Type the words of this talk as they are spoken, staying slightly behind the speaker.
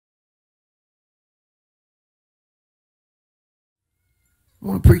I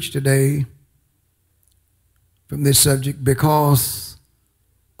want to preach today from this subject because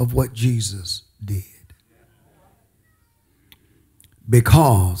of what Jesus did.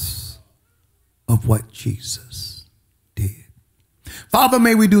 Because of what Jesus did. Father,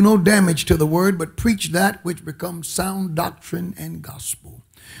 may we do no damage to the word, but preach that which becomes sound doctrine and gospel.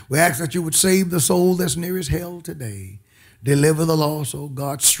 We ask that you would save the soul that's nearest hell today. Deliver the lost, oh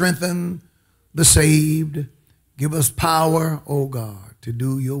God. Strengthen the saved. Give us power, oh God, to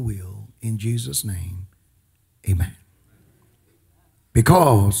do your will. In Jesus' name, amen.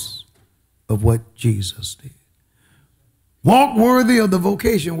 Because of what Jesus did. Walk worthy of the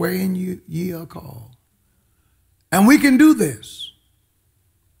vocation wherein ye are called. And we can do this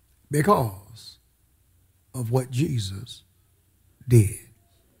because of what Jesus did.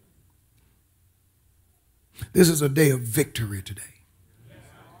 This is a day of victory today.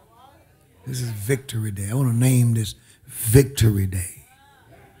 This is Victory Day. I want to name this Victory Day.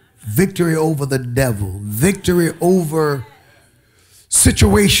 Victory over the devil. Victory over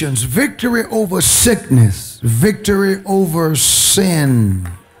situations. Victory over sickness. Victory over sin.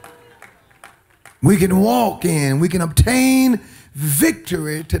 We can walk in. We can obtain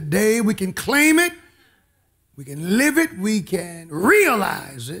victory today. We can claim it. We can live it. We can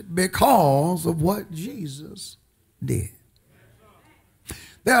realize it because of what Jesus did.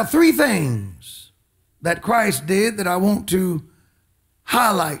 There are three things that Christ did that I want to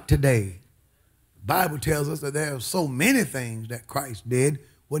highlight today. The Bible tells us that there are so many things that Christ did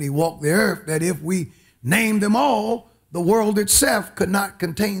when he walked the earth that if we named them all, the world itself could not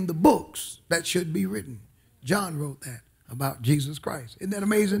contain the books that should be written. John wrote that about Jesus Christ. Isn't that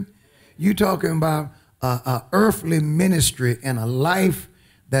amazing? You talking about an earthly ministry and a life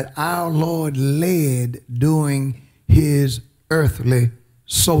that our Lord led during his earthly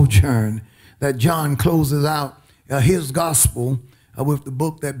sojourn, that John closes out his gospel with the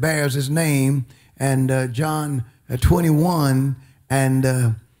book that bears his name, and John 21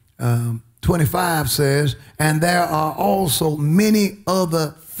 and 25 says, and there are also many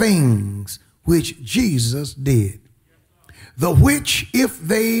other things which Jesus did, the which if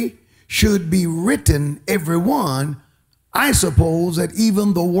they should be written every one, I suppose that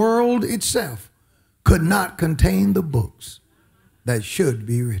even the world itself could not contain the books that should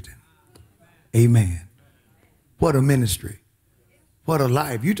be written. Amen. What a ministry. What a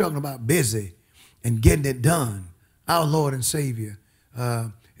life. You're talking about busy and getting it done. Our Lord and Savior,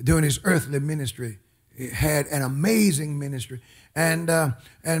 during his earthly ministry, had an amazing ministry. And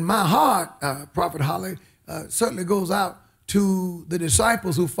my heart, Prophet Holly, certainly goes out to the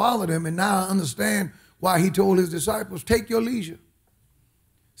disciples who followed him. And now I understand why he told his disciples, take your leisure.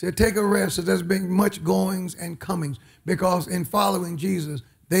 He said, take a rest. So there's been much goings and comings. Because in following Jesus,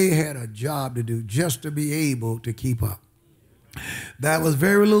 they had a job to do just to be able to keep up. That was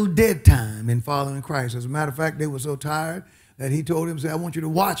very little dead time in following Christ. As a matter of fact, they were so tired that he told them, say, I want you to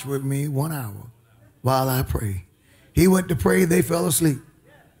watch with me 1 hour while I pray. He went to pray, they fell asleep.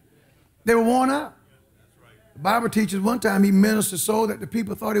 They were worn out. The Bible teaches one time he ministered so that the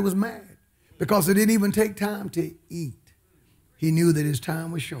people thought he was mad because it didn't even take time to eat. He knew that his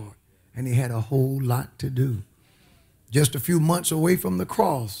time was short and he had a whole lot to do. Just a few months away from the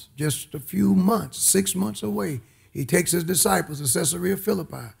cross, just a few months, 6 months away, he takes his disciples to Caesarea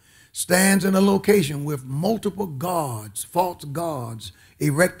Philippi, stands in a location with multiple gods, false gods,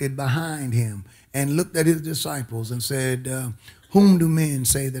 erected behind him, and looked at his disciples and said, whom do men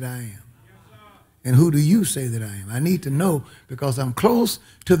say that I am? And who do you say that I am? I need to know because I'm close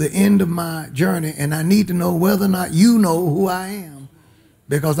to the end of my journey, and I need to know whether or not you know who I am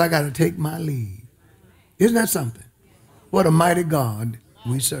because I got to take my leave. Isn't that something? What a mighty God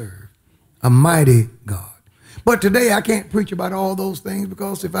we serve. A mighty God. But today I can't preach about all those things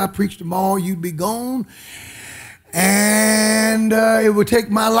because if I preached them all, you'd be gone. And it would take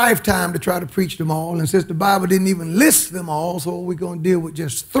my lifetime to try to preach them all. And since the Bible didn't even list them all, so we're going to deal with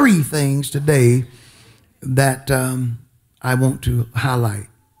just three things today that I want to highlight.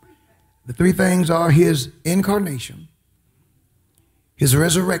 The three things are his incarnation, his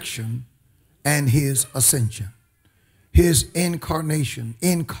resurrection, and his ascension. His incarnation.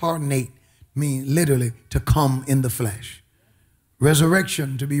 Incarnate means literally to come in the flesh.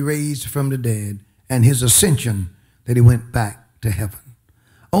 Resurrection, to be raised from the dead. And his ascension, that he went back to heaven.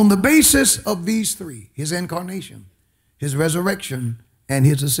 On the basis of these three, his incarnation, his resurrection, and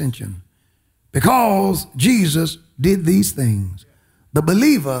his ascension, because Jesus did these things, the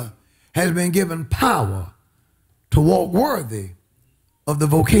believer has been given power to walk worthy of the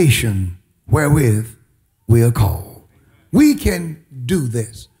vocation wherewith we are called. We can do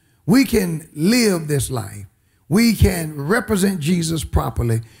this. We can live this life. we can represent Jesus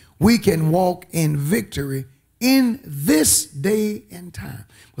properly, we can walk in victory in this day and time.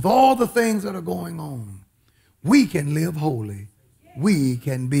 With all the things that are going on, we can live holy. We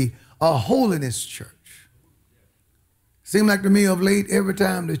can be a holiness church. Seems like to me of late, every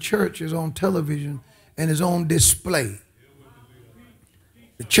time the church is on television and is on display,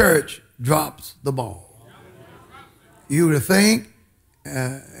 the church drops the ball. You would think,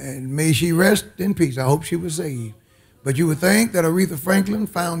 and may she rest in peace, I hope she was saved, but you would think that Aretha Franklin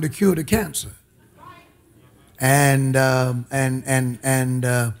found a cure to cancer. And all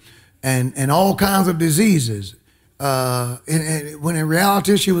kinds of diseases. When in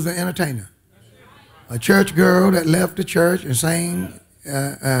reality, she was an entertainer. A church girl that left the church and sang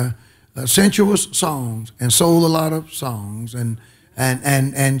sensuous songs and sold a lot of songs. And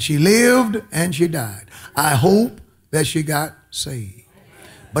she lived and she died. I hope that she got saved.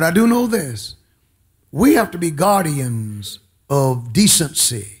 But I do know this. We have to be guardians of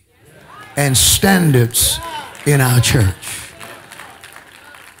decency and standards in our church.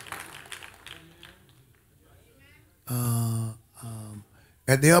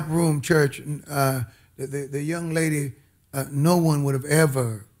 At the Upper Room Church, the young lady, no one would have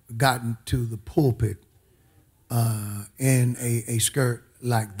ever gotten to the pulpit in a skirt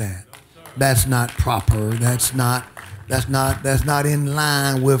like that. That's not proper. That's not in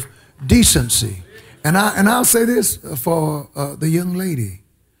line with decency. And I'll say this for the young lady.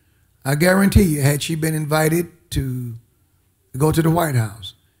 I guarantee you, had she been invited to go to the White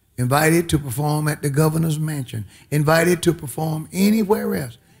House, invited to perform at the governor's mansion, invited to perform anywhere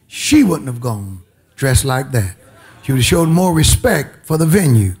else, she wouldn't have gone dressed like that. She would have showed more respect for the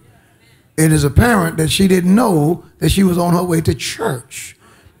venue. It is apparent that she didn't know that she was on her way to church.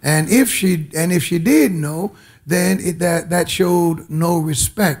 And if she did know, then that showed no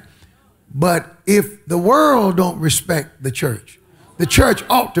respect. But if the world don't respect the church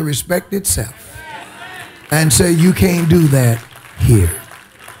ought to respect itself and say, you can't do that here.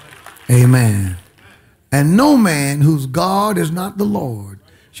 Amen. And no man whose God is not the Lord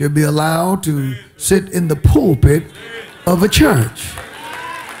should be allowed to sit in the pulpit of a church.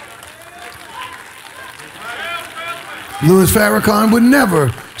 Louis Farrakhan would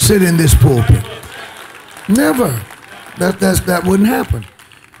never sit in this pulpit. Never. That wouldn't happen.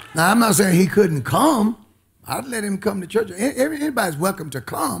 Now, I'm not saying he couldn't come. I'd let him come to church. Anybody's welcome to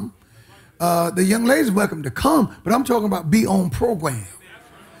come. The young lady's welcome to come, but I'm talking about be on program.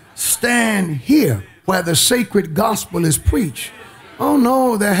 Stand here where the sacred gospel is preached. Oh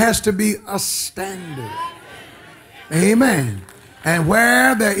no, there has to be a standard. Amen. And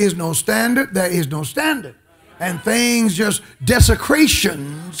where there is no standard, there is no standard. And things just,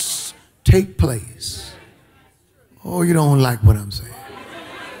 desecrations take place. Oh, you don't like what I'm saying.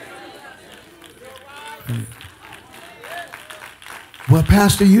 Well,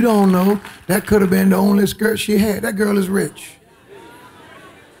 Pastor, you don't know. That could have been the only skirt she had. That girl is rich.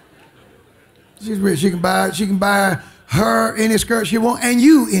 She's rich. She can buy her any skirt she wants and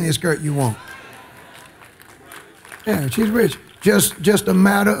you any skirt you want. Yeah, she's rich. Just a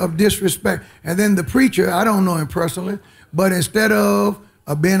matter of disrespect. And then the preacher, I don't know him personally, but instead of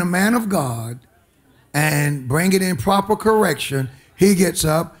being a man of God and bring it in proper correction, he gets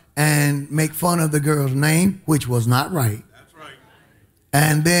up and make fun of the girl's name, which was not right. That's right.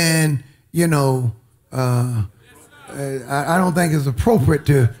 And then, you know, I don't think it's appropriate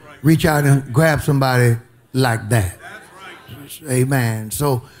to reach out and grab somebody like that. That's right. Amen.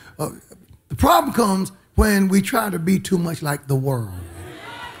 So the problem comes when we try to be too much like the world.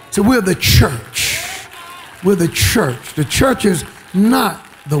 So we're the church. We're the church. The church is not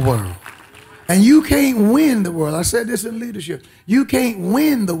the world. And you can't win the world. I said this in leadership. You can't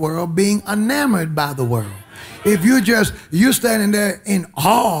win the world being enamored by the world. If you're standing there in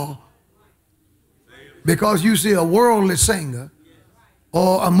awe because you see a worldly singer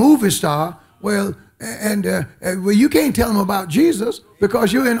or a movie star, well, you can't tell them about Jesus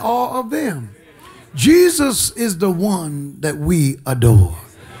because you're in awe of them. Jesus is the one that we adore.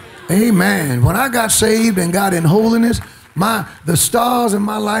 Amen. When I got saved and got in holiness, the stars in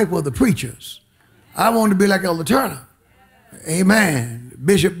my life were the preachers. I wanted to be like Elder Turner. Amen.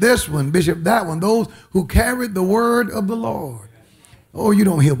 Bishop this one, bishop that one. Those who carried the word of the Lord. Oh, you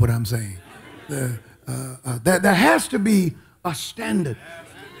don't hear what I'm saying. There has to be a standard.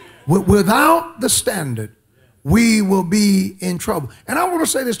 Without the standard, we will be in trouble. And I want to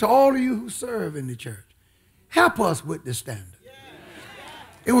say this to all of you who serve in the church. Help us with the standard.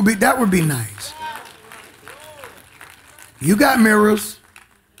 That would be nice. You got mirrors.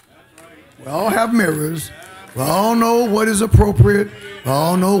 We all have mirrors. We all know what is appropriate. We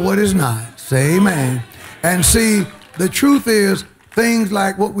all know what is not. Say amen. And see, the truth is, things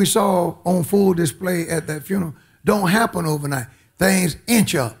like what we saw on full display at that funeral don't happen overnight. Things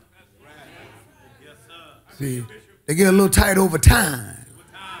inch up. See, they get a little tight over time.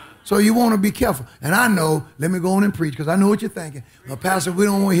 So you want to be careful. And I know, let me go on and preach, because I know what you're thinking. Well, Pastor, we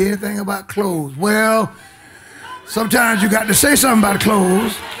don't want to hear anything about clothes. Well, sometimes you got to say something about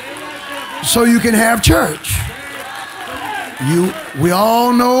clothes so you can have church. We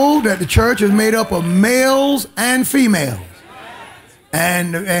all know that the church is made up of males and females.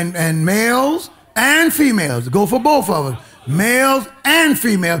 And males and females. Go for both of us. Males and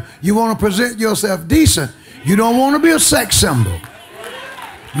females. You want to present yourself decent. You don't want to be a sex symbol.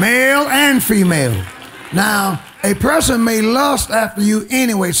 Male and female. Now, a person may lust after you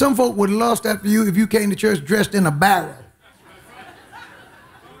anyway. Some folk would lust after you if you came to church dressed in a barrel.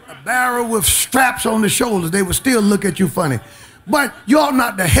 A barrel with straps on the shoulders. They would still look at you funny. But you ought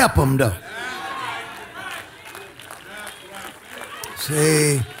not to help them, though.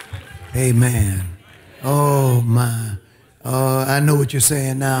 Say, amen. Oh, my. I know what you're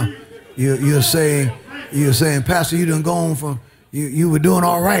saying now. You're saying, Pastor, you done gone from, you were doing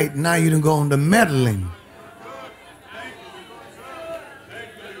all right. Now you done gone to meddling.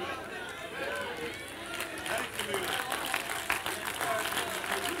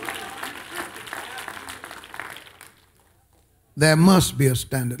 There must be a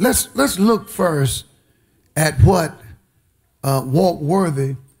standard. Let's look first at what walk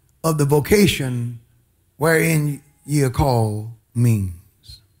worthy of the vocation wherein ye are called means.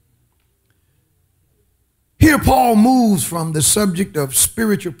 Here Paul moves from the subject of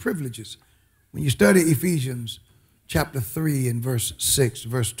spiritual privileges. When you study Ephesians chapter 3 and verse 6,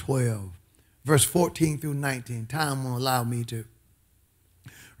 verse 12, verse 14 through 19, time won't allow me to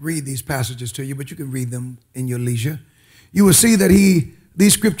read these passages to you, but you can read them in your leisure. You will see that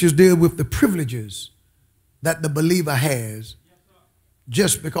these scriptures deal with the privileges that the believer has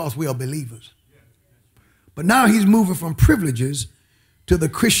just because we are believers. But now he's moving from privileges to the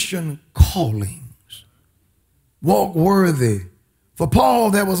Christian callings. Walk worthy. For Paul,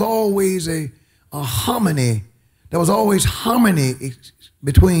 there was always a harmony. There was always harmony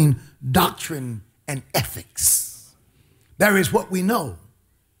between doctrine and ethics. There is what we know.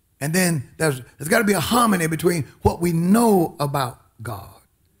 And then there's got to be a harmony between what we know about God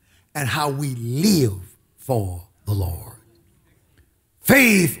and how we live for the Lord.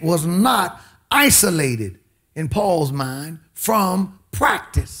 Faith was not isolated in Paul's mind from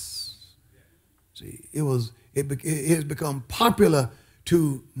practice. See, it has become popular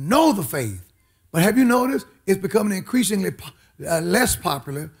to know the faith. But have you noticed it's becoming increasingly less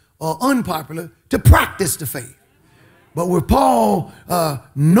popular or unpopular to practice the faith? But with Paul,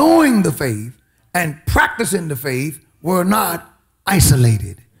 knowing the faith and practicing the faith were not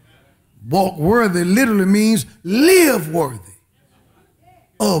isolated. Walk worthy literally means live worthy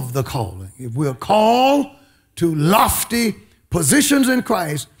of the calling. If we're called to lofty positions in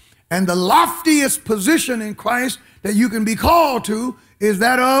Christ, and the loftiest position in Christ that you can be called to is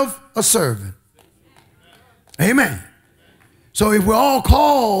that of a servant. Amen. So if we're all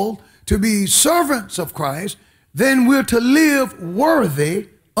called to be servants of Christ, then we're to live worthy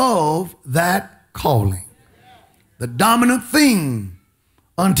of that calling. The dominant theme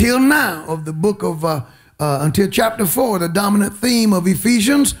until now of the book of, until chapter 4, the dominant theme of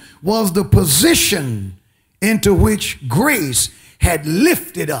Ephesians was the position into which grace had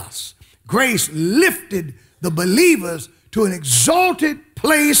lifted us. Grace lifted the believers to an exalted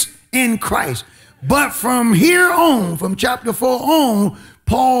place in Christ. But from here on, from chapter 4 on,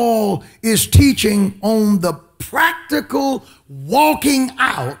 Paul is teaching on the practical walking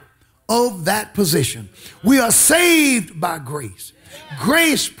out of that position. We are saved by grace.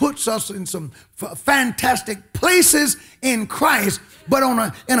 Grace puts us in some fantastic places in Christ, but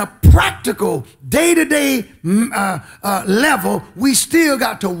in a practical day-to-day level, we still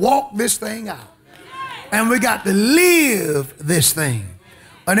got to walk this thing out. And we got to live this thing.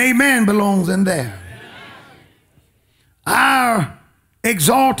 An amen belongs in there. Our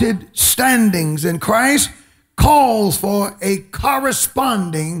exalted standings in Christ calls for a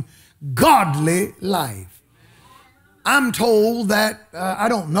corresponding godly life. I'm told that, I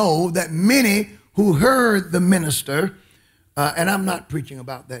don't know, that many who heard the minister, and I'm not preaching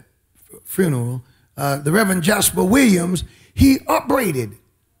about that funeral, the Reverend Jasper Williams, he upbraided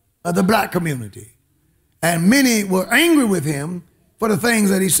the black community. And many were angry with him for the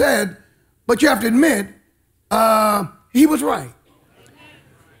things that he said, but you have to admit, he was right.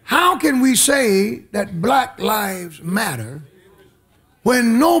 How can we say that Black Lives Matter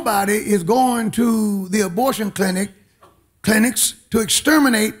when nobody is going to the abortion clinics to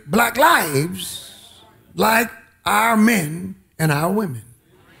exterminate black lives like our men and our women.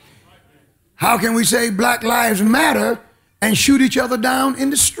 How can we say Black Lives Matter and shoot each other down in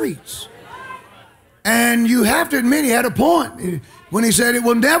the streets? And you have to admit he had a point when he said it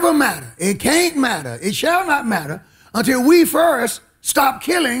will never matter. It can't matter. It shall not matter until we first stop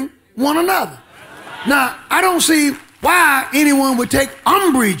killing one another. Now, I don't see why anyone would take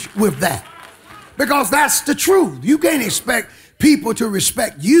umbrage with that, because that's the truth. You can't expect people to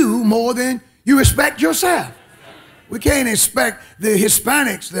respect you more than you respect yourself. We can't expect the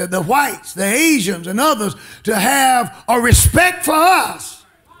Hispanics, the whites, the Asians, and others to have a respect for us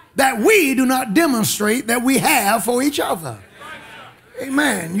that we do not demonstrate that we have for each other.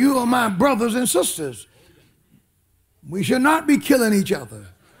 Amen. You are my brothers and sisters. We should not be killing each other.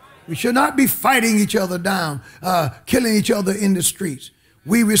 We should not be fighting each other down, killing each other in the streets.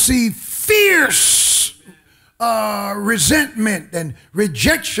 We receive fierce resentment and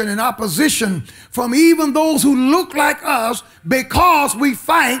rejection and opposition from even those who look like us, because we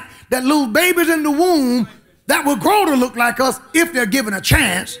fight that little babies in the womb that will grow to look like us if they're given a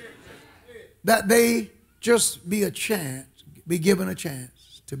chance, that they just be given a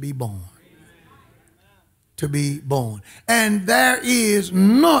chance to be born. To be born. And there is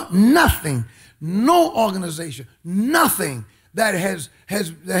nothing, no organization, nothing that has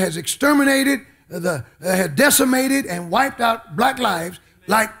exterminated, has decimated and wiped out black lives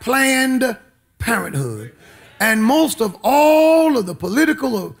like Planned Parenthood. And most of all of the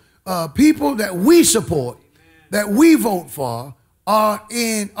political people that we support, that we vote for, are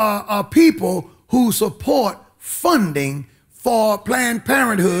people who support funding for Planned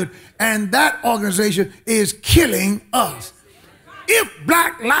Parenthood, and that organization is killing us. If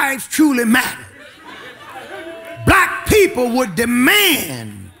black lives truly matter, black people would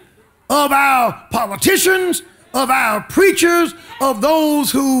demand of our politicians, of our preachers, of those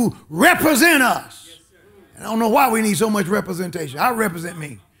who represent us. And I don't know why we need so much representation. I represent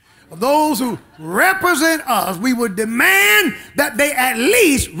me. Of those who represent us, we would demand that they at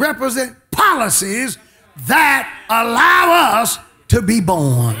least represent policies that allow us to be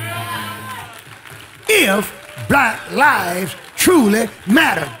born. If black lives truly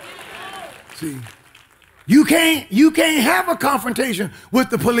matter. See, you can't have a confrontation with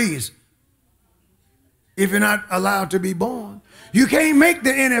the police if you're not allowed to be born. You can't make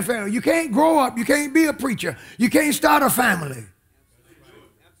the NFL. You can't grow up. You can't be a preacher. You can't start a family.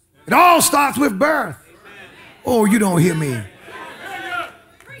 It all starts with birth. Oh, you don't hear me.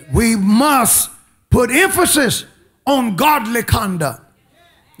 We must put emphasis on godly conduct.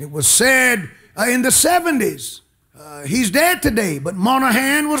 It was said in the 70s, he's dead today, but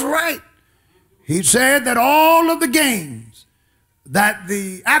Monahan was right. He said that all of the gains that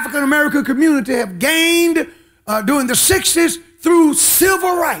the African American community have gained during the 60s through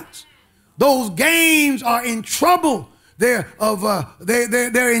civil rights, those gains are in trouble. They're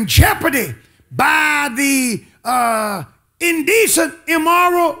in jeopardy by the indecent,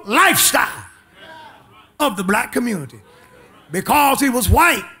 immoral lifestyle of the black community. Because he was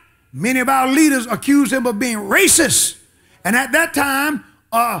white, many of our leaders accused him of being racist. And at that time,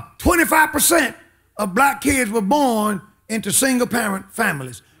 25% of black kids were born into single-parent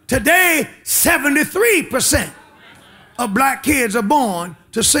families. Today, 73% of black kids are born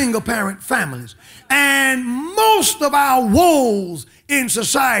to single-parent families. And most of our woes in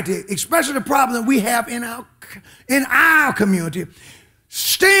society, especially the problem that we have in our community,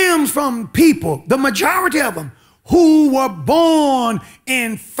 stems from people, the majority of them, who were born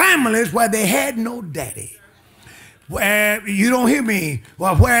in families where they had no daddy. Where, you don't hear me,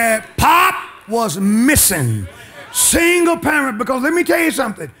 where pop was missing. Single parent, because let me tell you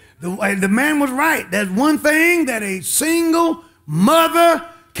something. The man was right. There's one thing that a single mother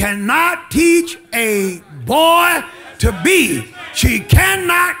cannot teach a boy to be. She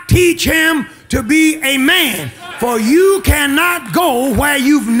cannot teach him to be a man. For you cannot go where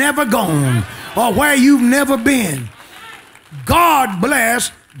you've never gone or where you've never been. God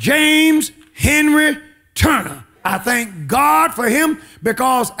bless James Henry Turner. I thank God for him,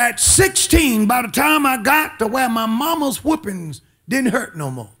 because at 16, by the time I got to where my mama's whoopings didn't hurt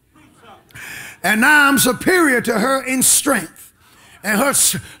no more. And now I'm superior to her in strength. And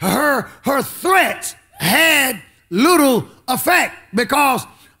her threats had little effect, because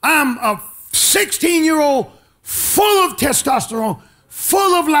I'm a 16-year-old full of testosterone,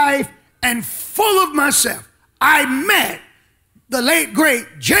 full of life, and full of myself. I met the late, great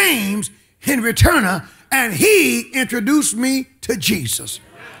James Henry Turner, and he introduced me to Jesus.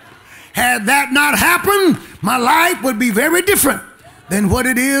 Had that not happened, my life would be very different than what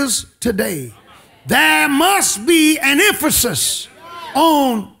it is today. There must be an emphasis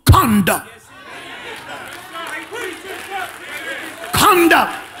on conduct.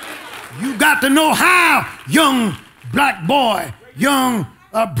 conduct. You got to know how, young black boy, young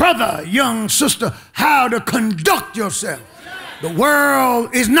brother, young sister, how to conduct yourself. The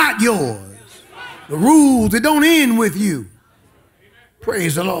world is not yours. The rules, they don't end with you.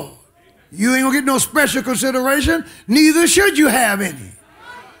 Praise the Lord. You ain't gonna get no special consideration, neither should you have any.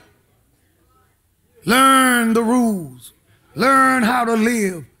 Learn the rules. Learn how to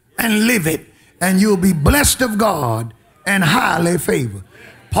live and live it, and you'll be blessed of God and highly favored.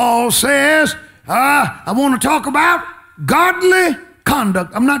 Paul says, I want to talk about godly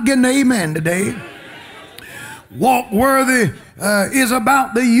conduct. I'm not getting an amen today. Walk worthy is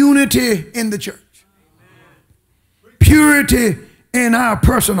about the unity in the church. Purity in our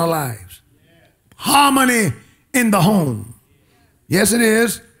personal lives. Harmony in the home. Yes, it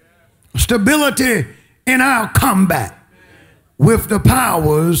is. Stability in our combat with the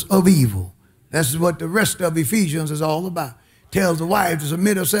powers of evil. That's what the rest of Ephesians is all about. Tells the wife to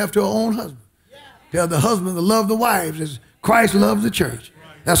submit herself to her own husband. Tells the husband to love the wives as Christ loves the church.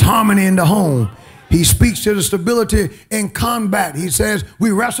 That's harmony in the home. He speaks to the stability in combat. He says,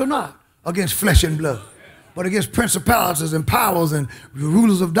 we wrestle not against flesh and blood, but against principalities and powers and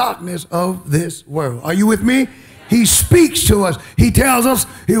rulers of darkness of this world. Are you with me? He speaks to us. He tells us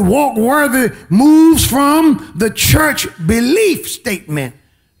he walk worthy moves from the church belief statement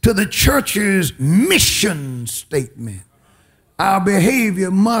to the church's mission statement. Our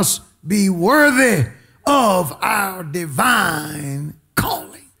behavior must be worthy of our divine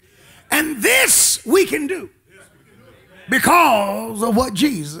calling. And this we can do because of what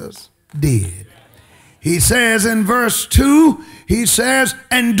Jesus did. He says in verse 2, he says,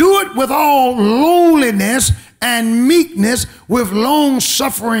 and do it with all lowliness and meekness, with long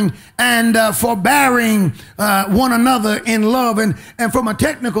suffering and forbearing one another in love. And from a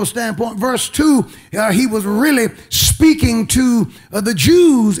technical standpoint, verse 2, he was really speaking to the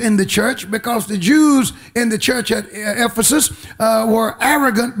Jews in the church, because the Jews in the church at Ephesus were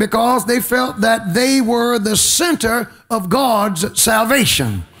arrogant because they felt that they were the center of God's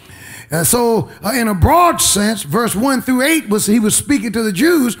salvation. So in a broad sense, verse 1 through 8 he was speaking to the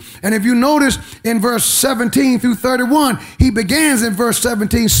Jews. And if you notice in verse 17 through 31, he begins in verse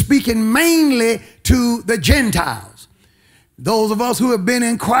 17 speaking mainly to the Gentiles. Those of us who have been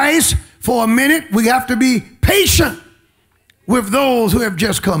in Christ for a minute, we have to be patient with those who have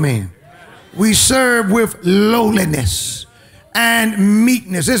just come in. We serve with lowliness and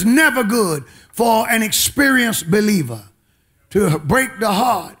meekness. It's never good for an experienced believer to break the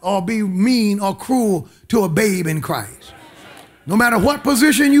heart or be mean or cruel to a babe in Christ. No matter what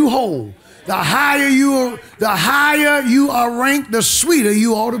position you hold, the higher you are ranked, the sweeter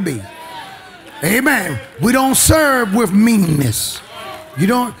you ought to be. Amen. We don't serve with meanness. You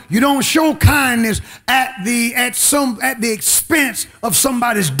don't show kindness at the expense of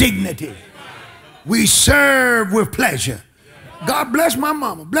somebody's dignity. We serve with pleasure. God bless my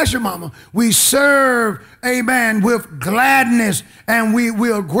mama. Bless your mama. We serve, amen, with gladness, and we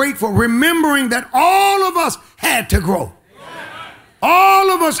are grateful, remembering that all of us had to grow. All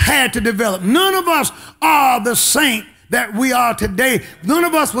of us had to develop. None of us are the saint that we are today. None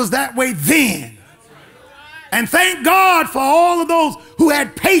of us was that way then. And thank God for all of those who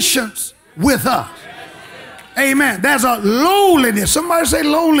had patience with us. Amen. There's a lowliness. Somebody say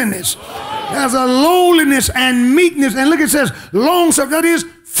lowliness. There's a lowliness and meekness. And look, it says long suffering. That is,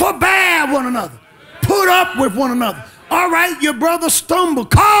 forbear one another. Put up with one another. All right, your brother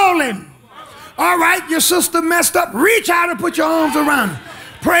stumbled. Call him. All right, your sister messed up. Reach out and put your arms around her.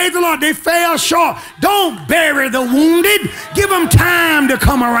 Praise the Lord. They fell short. Don't bury the wounded. Give them time to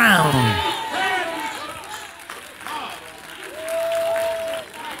come around.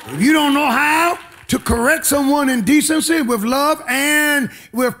 If you don't know how to correct someone in decency, with love and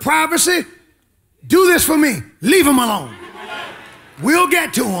with privacy, do this for me. Leave them alone. We'll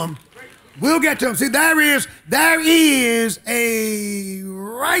get to them. We'll get to them. See, there is a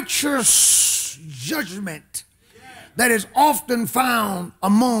righteous judgment that is often found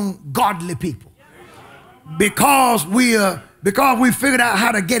among godly people. Because we figured out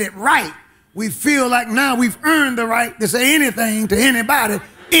how to get it right, we feel like now we've earned the right to say anything to anybody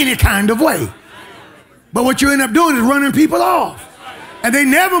any kind of way. But what you end up doing is running people off. And they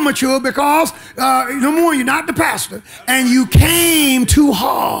never mature because, number one, you're not the pastor, and you came too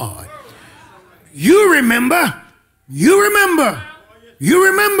hard. You remember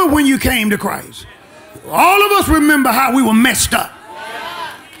when you came to Christ. All of us remember how we were messed up.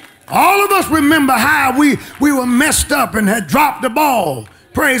 All of us remember how we were messed up and had dropped the ball.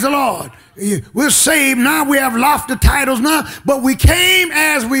 Praise the Lord. We're saved now. We have lofty titles now, but we came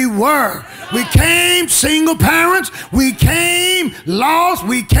as we were. We came single parents. We came lost.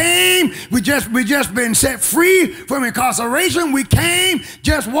 We just been set free from incarceration. We came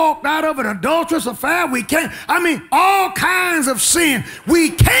just walked out of an adulterous affair. We came, all kinds of sin.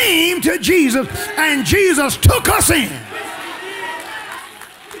 We came to Jesus and Jesus took us in.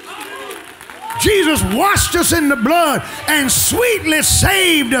 Jesus washed us in the blood and sweetly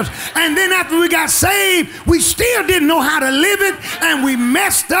saved us. And then after we got saved, we still didn't know how to live it, and we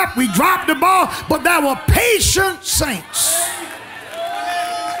messed up, we dropped the ball, but there were patient saints.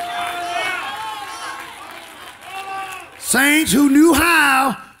 Saints who knew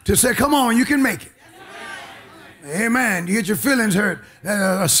how to say, come on, you can make it. Amen. You get your feelings hurt.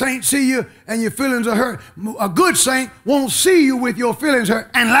 A saint see you and your feelings are hurt. A good saint won't see you with your feelings hurt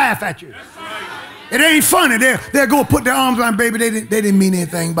and laugh at you. It ain't funny. They'll go put their arms around, baby. They didn't mean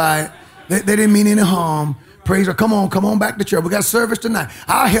anything by it. They didn't mean any harm. Praise God. Come on back to church. We got service tonight.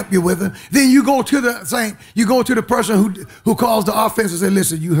 I'll help you with it. Then you go to the saint. You go to the person who caused the offense and say,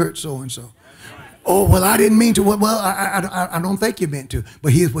 listen, you hurt so and so. Oh, well, I didn't mean to. Well, I don't think you meant to.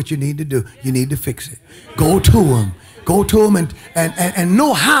 But here's what you need to do. You need to fix it. Go to him. Go to him and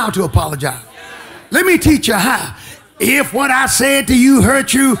know how to apologize. Let me teach you how. If what I said to you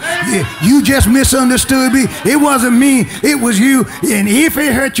hurt you, you just misunderstood me. It wasn't me, it was you. And if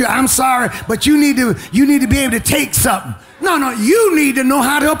it hurt you, I'm sorry, but you need to be able to take something. No, you need to know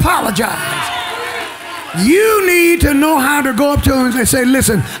how to apologize. You need to know how to go up to him and say,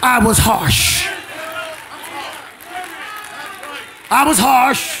 listen, I was harsh. I was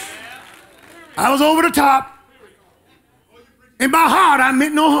harsh. I was over the top. In my heart, I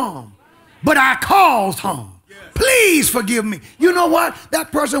meant no harm, but I caused harm. Please forgive me. You know what?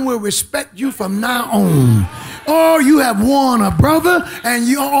 That person will respect you from now on. Or you have won a brother and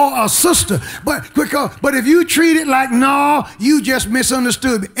you or a sister. But if you treat it like, no, you just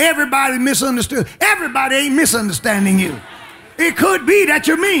misunderstood me. Everybody misunderstood. Everybody ain't misunderstanding you. It could be that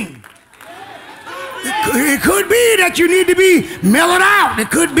you're mean. It could be that you need to be mellowed out. It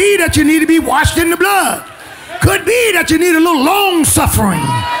could be that you need to be washed in the blood. Could be that you need a little long suffering.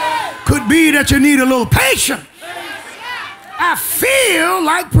 Could be that you need a little patience. I feel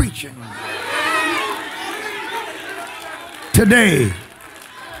like preaching today.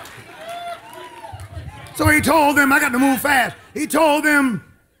 So he told them, I got to move fast. He told them,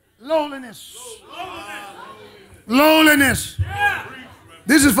 lowliness. Lowliness.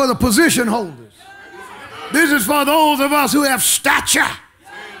 This is for the position holders. This is for those of us who have stature.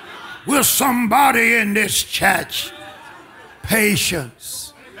 We're somebody in this church.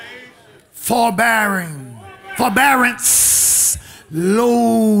 Patience. Forbearing. Forbearance,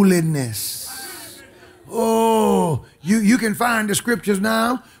 lowliness. Oh, you can find the scriptures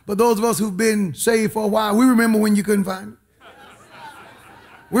now, but those of us who've been saved for a while, we remember when you couldn't find it.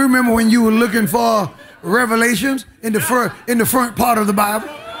 We remember when you were looking for revelations in the front part of the Bible.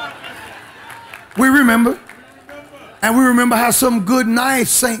 We remember. And we remember how some good, nice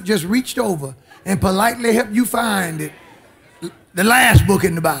saint just reached over and politely helped you find it, the last book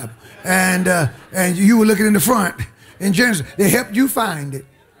in the Bible. And you were looking in the front in Genesis. They helped you find it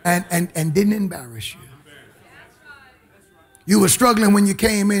and didn't embarrass you. You were struggling when you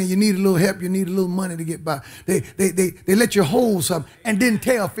came in and you needed a little help, you needed a little money to get by. They let you hold something and didn't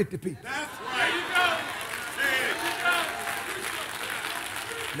tell 50 people. That's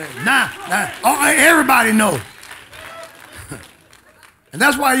right. Now, everybody knows. And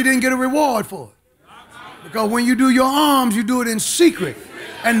that's why you didn't get a reward for it. Because when you do your alms, you do it in secret.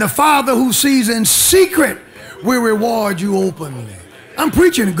 And the Father who sees in secret will reward you openly. I'm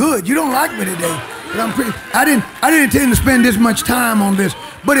preaching good. You don't like me today, but I didn't intend to spend this much time on this.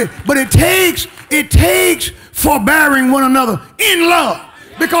 But it takes forbearing one another in love,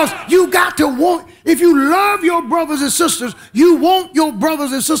 because you got to want. If you love your brothers and sisters, you want your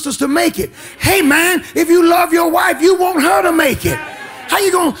brothers and sisters to make it. Hey man, if you love your wife, you want her to make it. How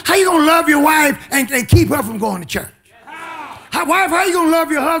you gonna love your wife and keep her from going to church? How you gonna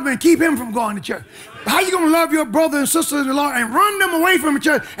love your husband and keep him from going to church? How you gonna love your brother and sister in the Lord and run them away from the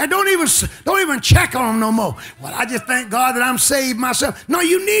church and don't even check on them no more? Well, I just thank God that I'm saved myself. No,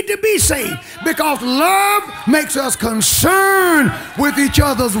 you need to be saved, because love makes us concerned with each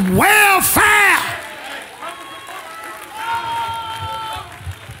other's welfare.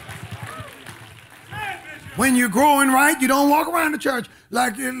 When you're growing right, you don't walk around the church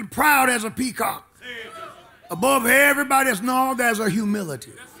like you're proud as a peacock. Above everybody else, no, there's a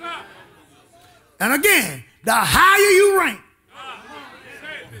humility. And again, the higher you rank.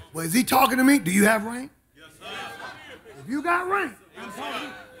 Well, is he talking to me? Do you have rank? If you got rank,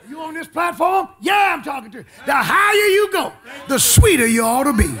 you on this platform? Yeah, I'm talking to you. The higher you go, the sweeter you ought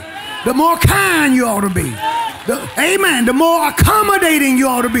to be. the more kind you ought to be. Amen. The more accommodating you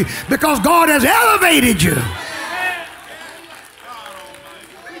ought to be, because God has elevated you.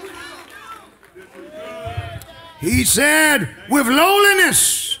 He said, with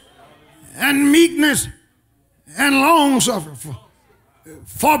lowliness and meekness and long suffering,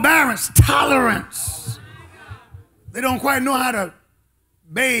 forbearance, tolerance. They don't quite know how to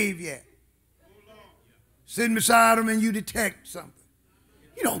bathe yet. Sitting beside them and you detect something.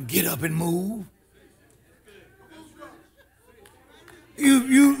 You don't get up and move.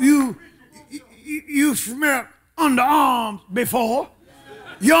 You smell underarms before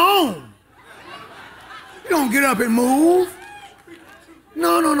your own. You don't get up and move.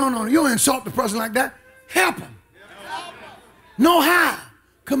 No. You don't insult the person like that. Help him. Know how.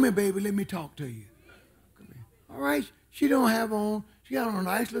 Come here, baby. Let me talk to you. Come here. All right. She don't have on. She got on a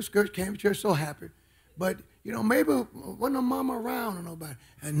nice little skirt. Came to church so happy. But, you know, maybe wasn't a mama around or nobody.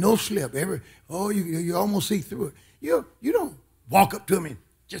 And no slip. You almost see through it. You don't walk up to me and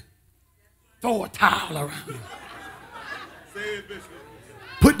just throw a towel around you.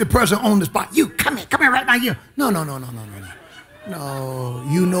 Put the person on the spot. You, come here right now. You. No. No,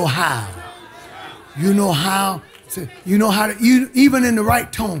 you know how. You know how. You know how to, even in the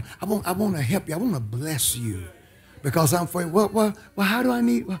right tone. I want to help you. I want to bless you, because I'm afraid. Well, how do I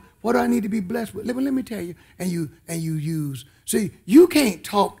need? What do I need to be blessed with? Let me tell you. And you use. See, you can't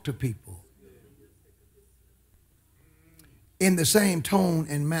talk to people in the same tone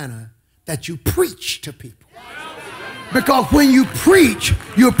and manner that you preach to people. Because when you preach,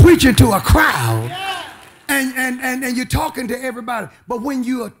 you're preaching to a crowd, and you're talking to everybody. But when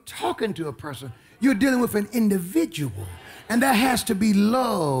you are talking to a person, you're dealing with an individual, and that has to be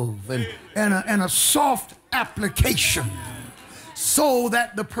love and a soft application, so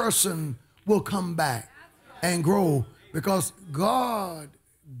that the person will come back and grow, because God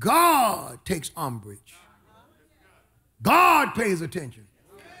takes umbrage. God pays attention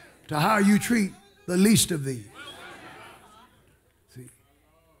to how you treat the least of these. See,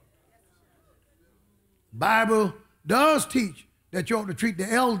 Bible does teach that you ought to treat the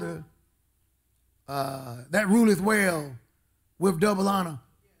elder that ruleth well with double honor,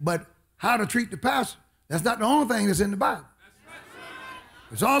 but how to treat the pastor, that's not the only thing that's in the Bible.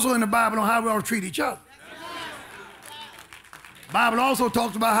 It's also in the Bible on how we ought to treat each other. The Bible also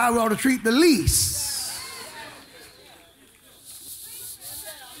talks about how we ought to treat the least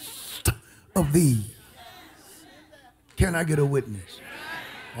of these. Can I get a witness?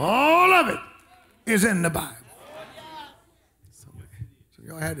 All of it is in the Bible. So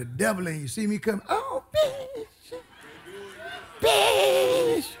y'all had the devil in you. See me come, oh,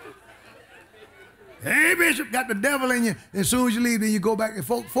 Bishop. Hey, Bishop, got the devil in you. As soon as you leave, then you go back and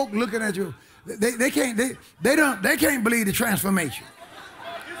folk looking at you. They can't believe the transformation.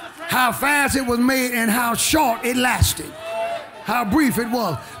 How fast it was made and how short it lasted. How brief it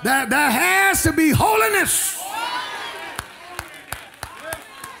was. There has to be holiness.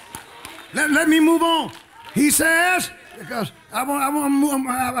 Let me move on. He says, because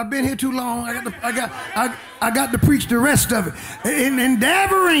I've been here too long. I got to preach the rest of it. In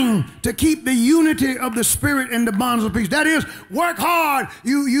endeavoring to keep the unity of the Spirit in the bonds of peace. That is, work hard.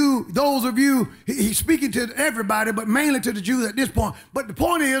 Those of you, he's speaking to everybody, but mainly to the Jews at this point. But the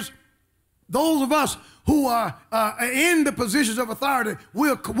point is, those of us who are in the positions of authority,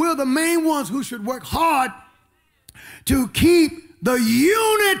 we're the main ones who should work hard to keep the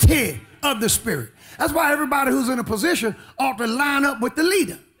unity of the Spirit. That's why everybody who's in a position ought to line up with the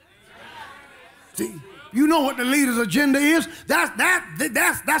leader. See, you know what the leader's agenda is.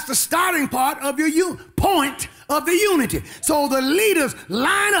 That's the starting part of your point of the unity. So the leaders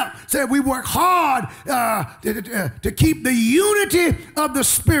line up, say we work hard to keep the unity of the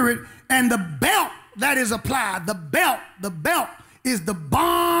Spirit, and the belt that is applied, the belt is the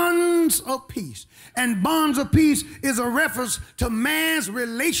bonds of peace. And bonds of peace is a reference to man's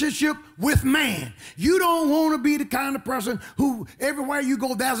relationship with man. You don't want to be the kind of person who everywhere you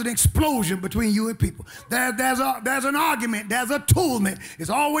go, there's an explosion between you and people. There's an argument. There's a tumult. It's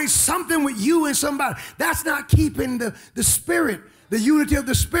always something with you and somebody. That's not keeping the spirit, the unity of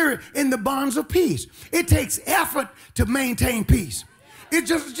the Spirit in the bonds of peace. It takes effort to maintain peace. It's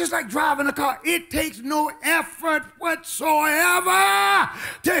just like driving a car. It takes no effort whatsoever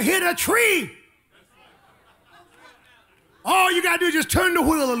to hit a tree. All you got to do is just turn the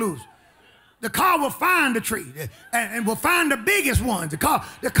wheel loose. The car will find the tree and will find the biggest ones. The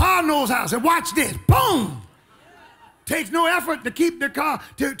car knows how. So watch this. Boom. Takes no effort to keep the car,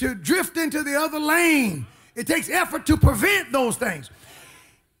 to drift into the other lane. It takes effort to prevent those things.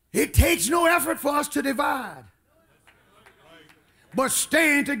 It takes no effort for us to divide. But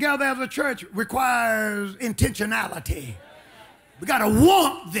staying together as a church requires intentionality. We got to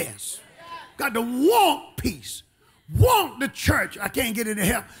want this. Got to want peace. Want the church, I can't get it to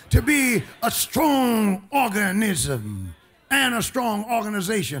help, to be a strong organism and a strong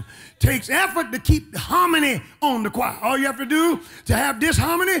organization. Takes effort to keep the harmony on the choir. All you have to do to have this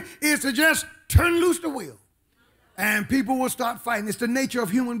harmony is to just turn loose the wheel. And people will start fighting. It's the nature of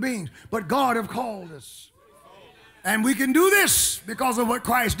human beings. But God have called us. And we can do this because of what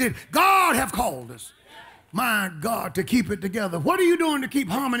Christ did. God have called us, my God, to keep it together. What are you doing to keep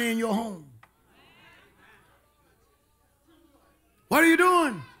harmony in your home? What are you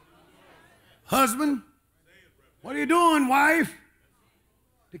doing, husband? What are you doing, wife,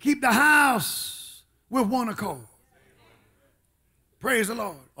 to keep the house with one accord? Praise the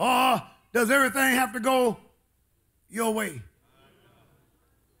Lord. Or does everything have to go your way?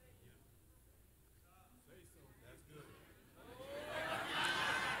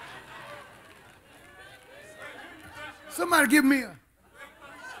 Somebody give me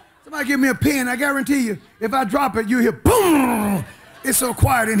a pen. I guarantee you, if I drop it, you hear boom. It's so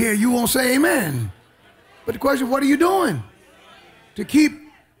quiet in here, you won't say amen. But the question, what are you doing to keep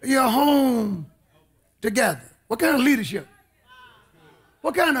your home together? What kind of leadership?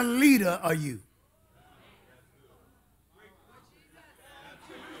 What kind of leader are you?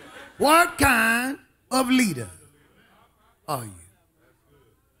 What kind of leader are you?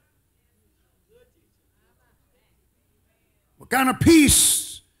 What kind of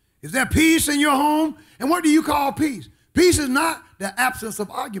peace? Is there peace in your home? And what do you call peace? Peace is not the absence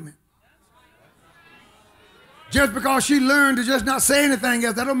of argument. Just because she learned to just not say anything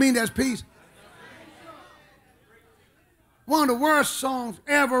else, that don't mean there's peace. One of the worst songs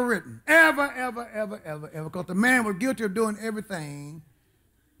ever written. Ever. Because the man was guilty of doing everything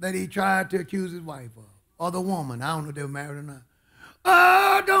that he tried to accuse his wife of. Or the woman. I don't know if they were married or not.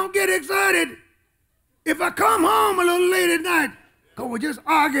 Oh, don't get excited if I come home a little late at night. Because we're just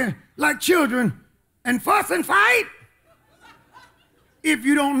arguing like children and fuss and fight. If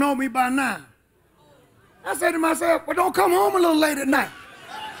you don't know me by now. I said to myself, well, don't come home a little late at night.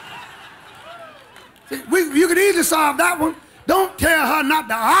 See, you could easily solve that one. Don't tell her not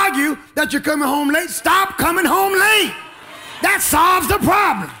to argue that you're coming home late. Stop coming home late. That solves the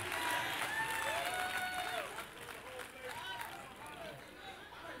problem.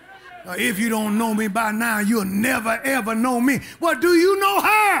 Now, if you don't know me by now, you'll never, ever know me. Well, do you know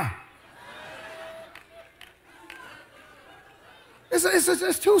her?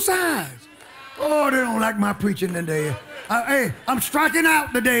 It's two sides. Oh, they don't like my preaching today. Hey, I'm striking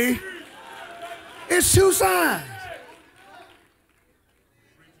out today. It's two sides.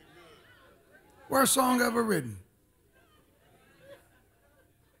 Worst song ever written.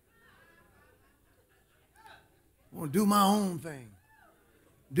 I want to do my own thing.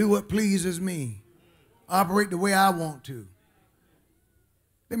 Do what pleases me. Operate the way I want to.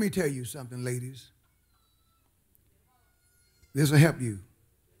 Let me tell you something, ladies. This will help you.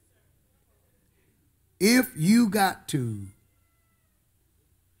 If you got to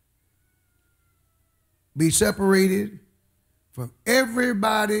be separated from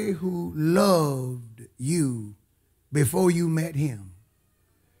everybody who loved you before you met him,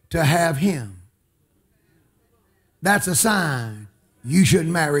 to have him, that's a sign you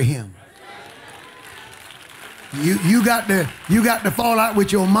shouldn't marry him. You got to fall out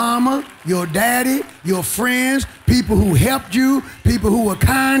with your mama, your daddy, your friends, people who helped you, people who were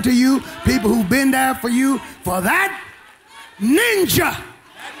kind to you, people who've been there for you. For that ninja.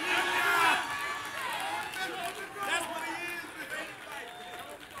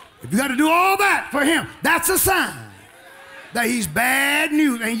 If you got to do all that for him, that's a sign that he's bad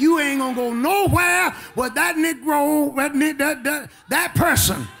news, and you ain't gonna go nowhere with that Negro, that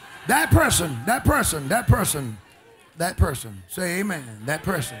person. Say amen. That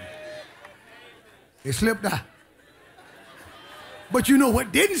person. It slipped out. But you know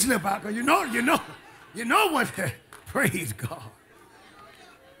what didn't slip out? Because you know what? Praise God.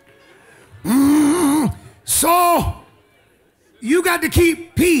 So you got to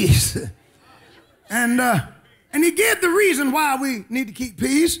keep peace, and he gave the reason why we need to keep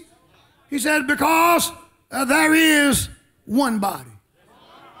peace. He said, because there is one body.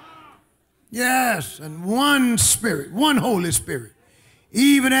 Yes, and one Spirit, one Holy Spirit.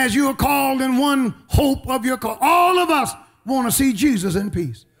 Even as you are called in one hope of your call. All of us want to see Jesus in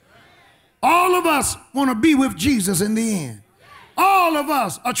peace. All of us want to be with Jesus in the end. All of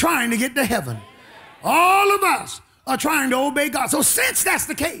us are trying to get to heaven. All of us are trying to obey God. So since that's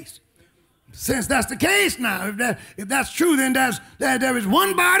the case, now, if that's true, then there is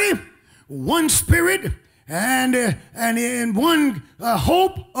one body, one Spirit, and in one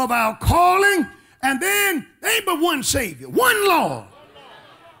hope of our calling, and then there ain't but one Savior, one Lord.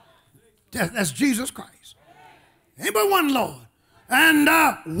 That's Jesus Christ. Ain't but one Lord. And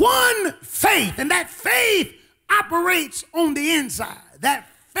one faith, and that faith operates on the inside. That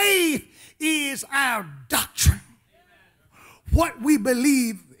faith is our doctrine, what we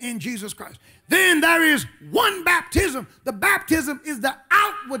believe in Jesus Christ. Then there is one baptism. The baptism is the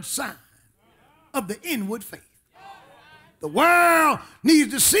outward sign of the inward faith. The world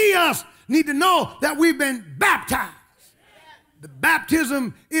needs to see us, need to know that we've been baptized. The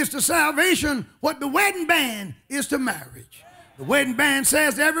baptism is to salvation what the wedding band is to marriage. The wedding band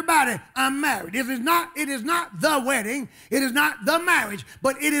says to everybody, I'm married. It is not the wedding, it is not the marriage,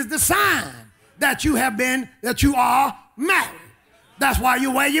 but it is the sign that you are married. That's why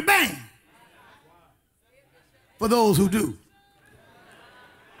you wear your band. For those who do.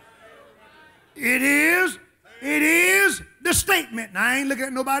 It is the statement. Now, I ain't looking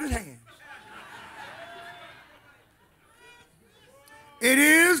at nobody's hands. It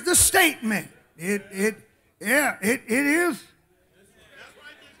is the statement. It is.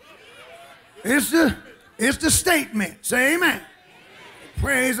 It's the statement. Say amen.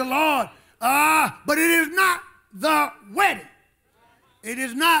 Praise the Lord. But it is not the wedding. It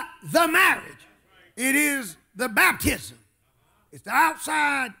is not the marriage. It is the baptism. It's the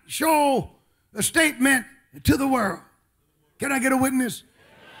outside show, the statement to the world. Can I get a witness?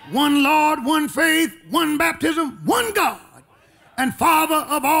 One Lord, one faith, one baptism, one God, and Father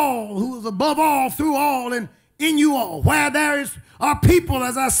of all, who is above all, through all, and in you all. Where there are people,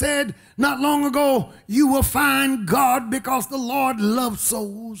 as I said not long ago, you will find God, because the Lord loves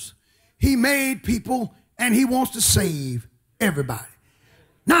souls. He made people, and he wants to save everybody.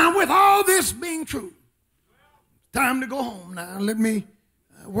 Now, with all this being true, time to go home now. Let me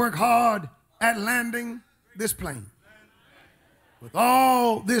work hard at landing this plane. With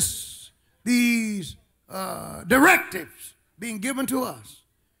all these directives being given to us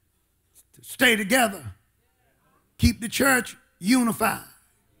to stay together, keep the church unified,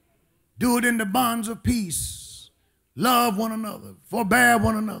 do it in the bonds of peace, love one another, forbear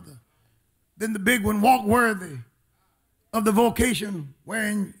one another. Then the big one, walk worthy of the vocation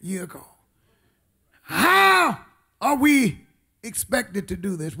wherein ye are called. How are we expected to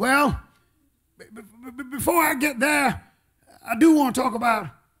do this? Well, before I get there, I do want to talk about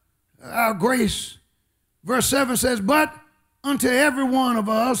our grace. Verse 7 says, but unto every one of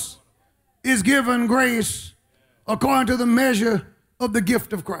us is given grace according to the measure of the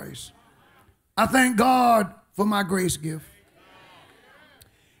gift of Christ. I thank God for my grace gift.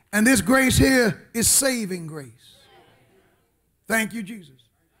 And this grace here is saving grace. Thank you, Jesus.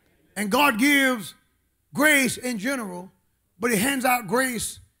 And God gives grace in general, but he hands out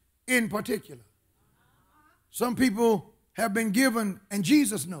grace in particular. Some people have been given, and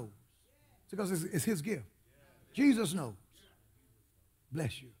Jesus knows, because it's his gift. Jesus knows.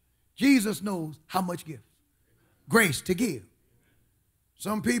 Bless you. Jesus knows how much gift, grace to give.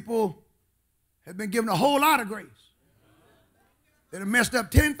 Some people have been given a whole lot of grace. That have messed up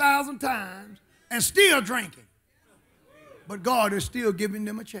 10,000 times and still drinking. But God is still giving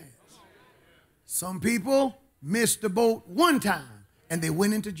them a chance. Some people missed the boat one time and they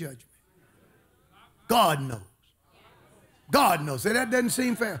went into judgment. God knows. God knows. Say, that doesn't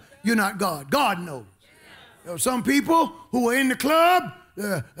seem fair. You're not God. God knows. There were some people who were in the club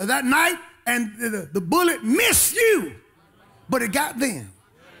that night and the bullet missed you, but it got them.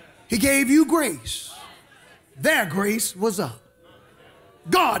 He gave you grace. Their grace was up.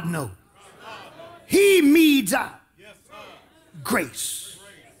 God knows. He metes out grace.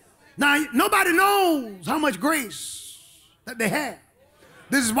 Now, nobody knows how much grace that they have.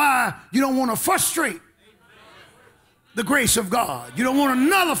 This is why you don't want to frustrate the grace of God. You don't want to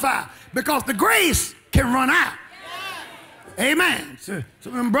nullify, because the grace can run out. Amen. So,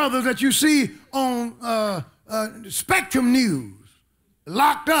 some of them brothers that you see on Spectrum News,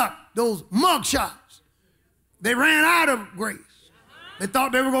 locked up, those mug shots, they ran out of grace. They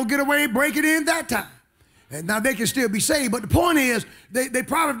thought they were going to get away, break it in that time. And now they can still be saved. But the point is, they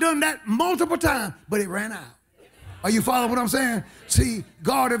probably have done that multiple times, but it ran out. Are you following what I'm saying? See,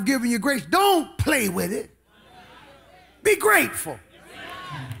 God have given you grace. Don't play with it. Be grateful.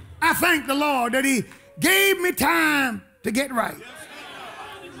 I thank the Lord that he gave me time to get right.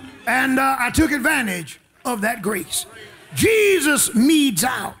 And I took advantage of that grace. Jesus metes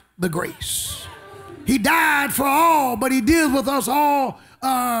out the grace. He died for all, but he deals with us all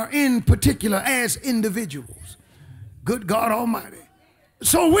in particular as individuals. Good God Almighty.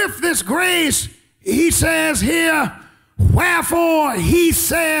 So with this grace, he says here, wherefore he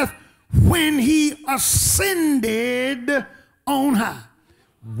saith, when he ascended on high.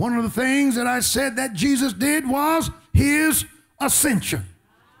 One of the things that I said that Jesus did was his ascension.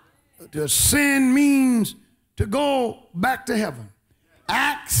 To ascend means to go back to heaven.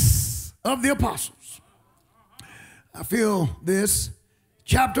 Acts of the Apostles. I feel this.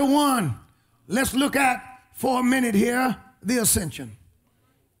 Chapter 1. Let's look at for a minute here the ascension.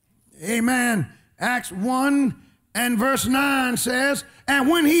 Amen. Acts 1 and verse 9 says, and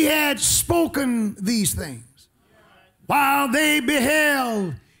when he had spoken these things, while they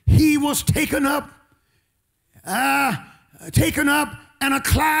beheld, he was taken up, and a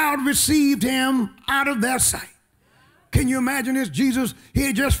cloud received him out of their sight. Can you imagine this? Jesus, he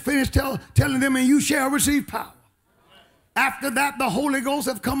had just finished telling them, and you shall receive power. After that, the Holy Ghost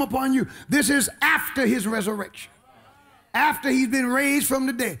have come upon you. This is after his resurrection. After he's been raised from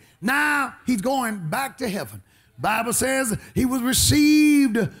the dead. Now he's going back to heaven. Bible says he was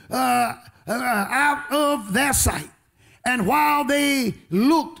received out of their sight. And while they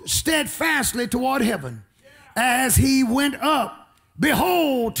looked steadfastly toward heaven, as he went up,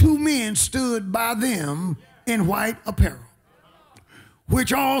 behold, two men stood by them in white apparel,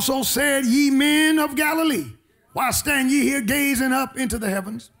 which also said, ye men of Galilee, why stand ye here gazing up into the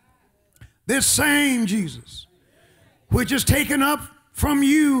heavens? This same Jesus, which is taken up from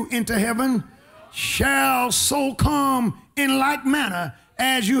you into heaven, shall so come in like manner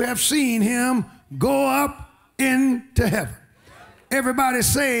as you have seen him go up into heaven. Everybody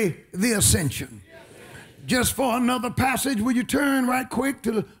say the ascension. Just for another passage, will you turn right quick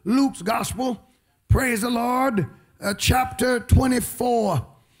to Luke's gospel? Praise the Lord. Chapter 24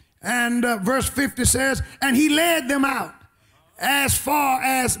 and verse 50 says, and he led them out as far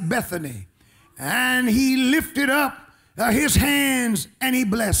as Bethany, and he lifted up his hands and he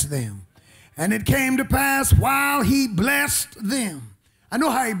blessed them. And it came to pass while he blessed them. I know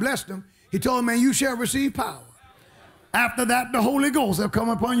how he blessed them. He told them, man, you shall receive power. After that, the Holy Ghost have come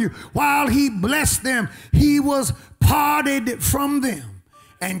upon you. While he blessed them, he was parted from them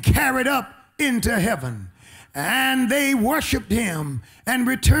and carried up into heaven. And they worshiped him and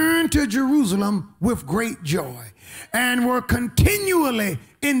returned to Jerusalem with great joy and were continually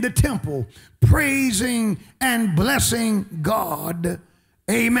in the temple praising and blessing God.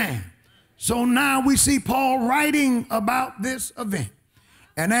 Amen. So now we see Paul writing about this event.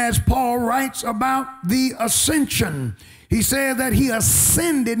 And as Paul writes about the ascension, he said that he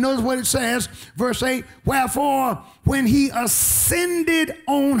ascended. Notice what it says, verse 8, wherefore when he ascended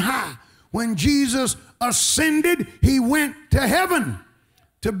on high, when Jesus ascended, he went to heaven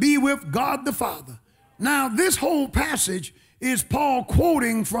to be with God the Father. Now this whole passage is Paul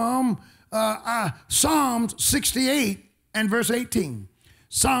quoting from Psalms 68 and verse 18.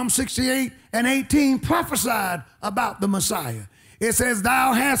 Psalm 68 and 18 prophesied about the Messiah. It says,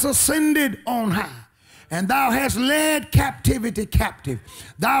 thou hast ascended on high, and thou hast led captivity captive.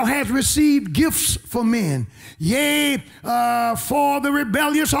 Thou hast received gifts for men, yea, for the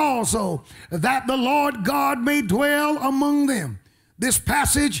rebellious also, that the Lord God may dwell among them. This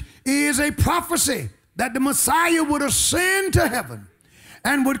passage is a prophecy that the Messiah would ascend to heaven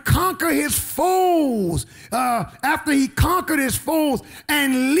and would conquer his foes after he conquered his foes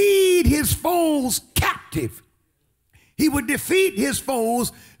and lead his foes captive. He would defeat his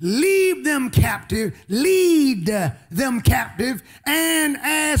foes, lead them captive, and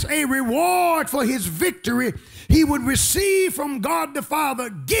as a reward for his victory, he would receive from God the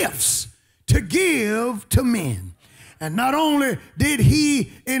Father gifts to give to men. And not only did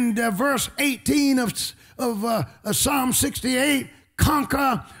he, in verse 18 of Psalm 68,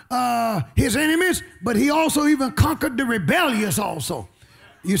 conquer his enemies, but he also even conquered the rebellious also.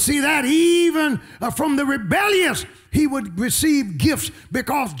 You see that even from the rebellious, he would receive gifts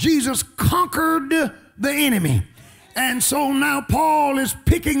because Jesus conquered the enemy. And so now Paul is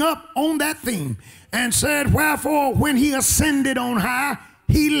picking up on that theme and said, wherefore when he ascended on high,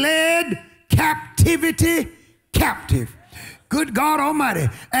 he led captivity captive. Good God Almighty,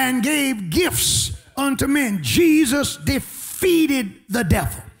 and gave gifts unto men. Jesus defeated the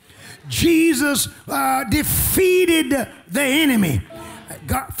devil. Jesus defeated the enemy.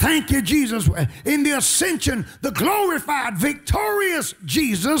 God, thank you, Jesus. In the ascension, the glorified, victorious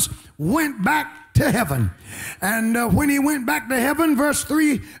Jesus went back to heaven. And when he went back to heaven, verse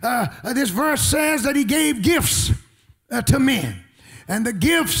 3, this verse says that he gave gifts to men. And the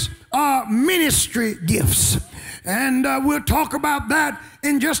gifts are ministry gifts. And we'll talk about that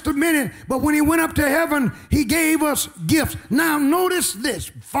in just a minute. But when he went up to heaven, he gave us gifts. Now notice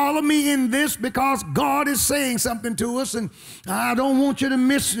this. Follow me in this, because God is saying something to us, and I don't want you to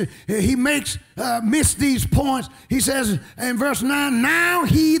miss it. He makes miss these points. He says in verse 9, now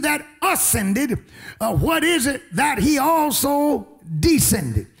he that ascended, what is it that he also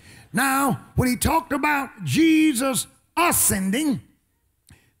descended? Now, when he talked about Jesus ascending,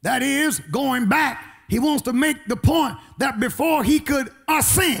 that is going back, he wants to make the point that before he could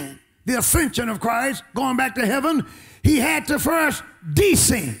ascend, the ascension of Christ, going back to heaven, he had to first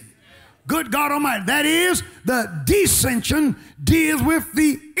descend. Good God Almighty. That is, the descension deals with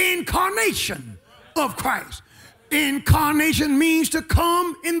the incarnation of Christ. Incarnation means to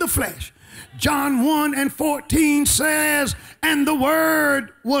come in the flesh. John 1:14 says, and the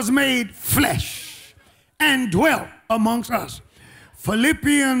Word was made flesh and dwelt amongst us.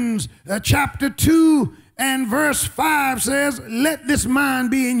 Philippians chapter 2 and verse 5 says, let this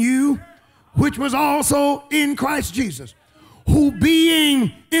mind be in you, which was also in Christ Jesus, who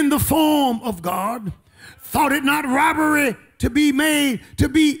being in the form of God, thought it not robbery to be made to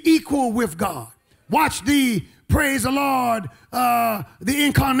be equal with God. Watch the, praise the Lord, the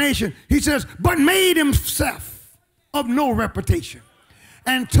incarnation. He says, but made himself of no reputation,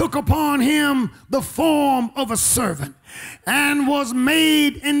 and took upon him the form of a servant, and was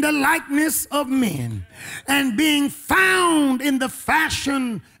made in the likeness of men. And being found in the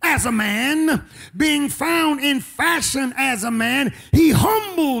fashion as a man, being found in fashion as a man, he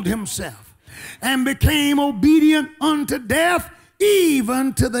humbled himself and became obedient unto death,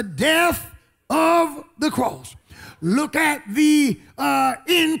 even to the death of the cross. Look at the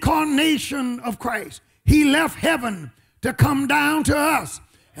incarnation of Christ. He left heaven to come down to us.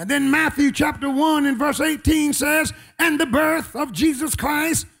 And then Matthew chapter 1 and verse 18 says, and the birth of Jesus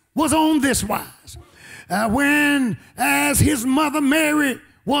Christ was on this wise. When as his mother Mary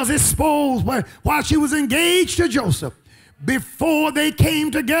was espoused, while she was engaged to Joseph, before they came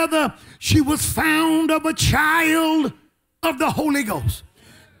together, she was found of a child of the Holy Ghost.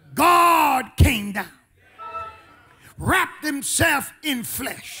 God came down, wrapped himself in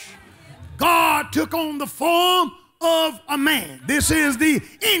flesh. God took on the form of a man. This is the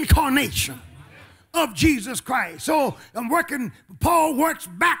incarnation of Jesus Christ. So Paul works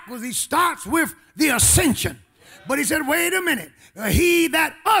backwards. He starts with the ascension. But he said, wait a minute. He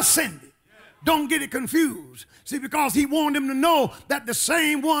that ascended, don't get it confused. See, because he wanted him to know that the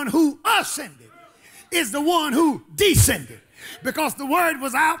same one who ascended is the one who descended. Because the word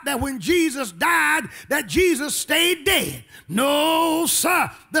was out that when Jesus died, that Jesus stayed dead. No, sir.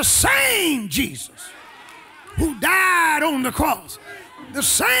 The same Jesus who died on the cross, the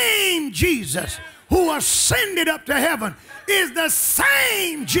same Jesus who ascended up to heaven, is the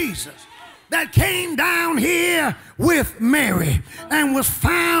same Jesus that came down here with Mary and was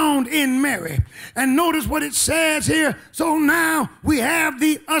found in Mary. And notice what it says here. So now we have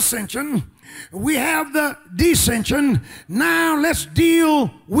the ascension, we have the descension. Now let's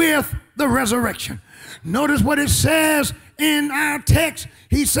deal with the resurrection. Notice what it says in our text.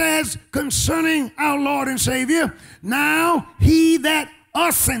 He says concerning our Lord and Savior, now he that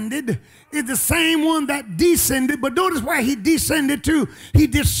ascended is the same one that descended. But notice where he descended to. He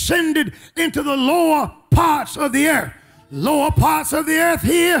descended into the lower parts of the earth. Lower parts of the earth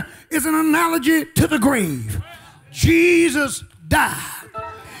here is an analogy to the grave. Jesus died.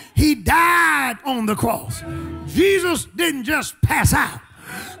 He died on the cross. Jesus didn't just pass out,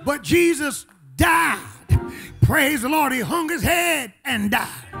 but Jesus died. Praise the Lord. He hung his head and died.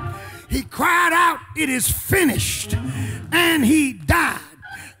 He cried out, it is finished. And he died.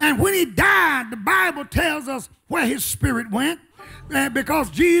 And when he died, the Bible tells us where his spirit went,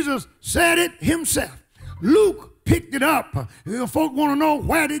 because Jesus said it himself. Luke picked it up. Folk want to know,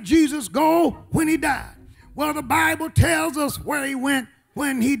 where did Jesus go when he died? Well, the Bible tells us where he went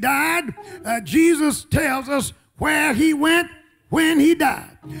when he died. Jesus tells us where he went when he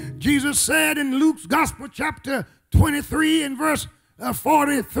died. Jesus said in Luke's Gospel, chapter 23 and verse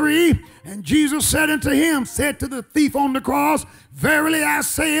 43, and Jesus said unto him, said to the thief on the cross, verily I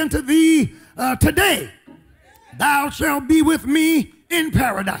say unto thee, today thou shalt be with me in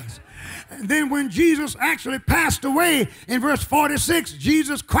paradise. And then when Jesus actually passed away, in verse 46,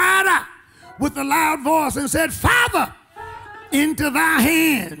 Jesus cried out with a loud voice and said, Father, into thy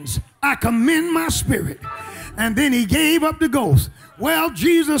hands I commend my spirit. And then he gave up the ghost. Well,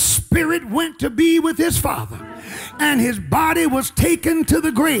 Jesus' spirit went to be with his Father, and his body was taken to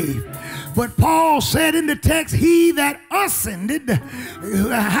the grave. But Paul said in the text, he that ascended,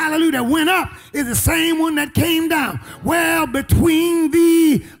 hallelujah, went up, is the same one that came down. Well, between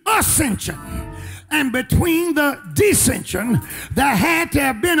the ascension and between the descension, there had to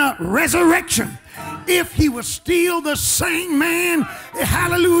have been a resurrection. If he was still the same man,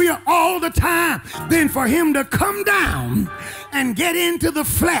 hallelujah, all the time, then for him to come down and get into the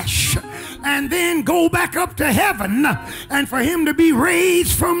flesh and then go back up to heaven and for him to be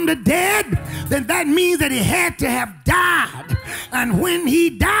raised from the dead, then that means that he had to have died. And when he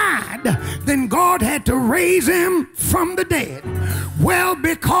died, then God had to raise him from the dead. Well,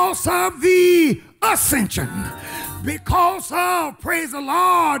 because of the ascension, because of, praise the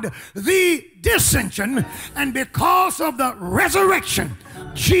Lord, the descension, and because of the resurrection,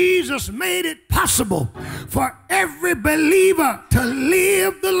 Jesus made it possible for every believer to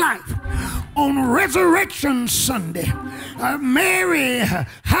live the life. On Resurrection Sunday, Mary,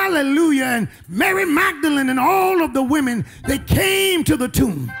 hallelujah, and Mary Magdalene and all of the women, they came to the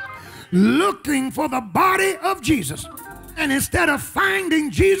tomb looking for the body of Jesus. And instead of finding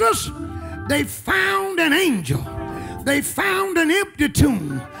Jesus, they found an angel. They found an empty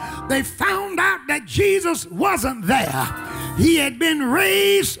tomb. They found out that Jesus wasn't there. He had been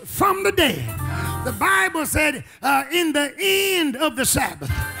raised from the dead. The Bible said in the end of the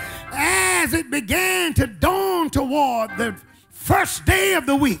Sabbath, as it began to dawn toward the first day of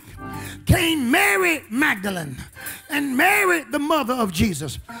the week, came Mary Magdalene and Mary, the mother of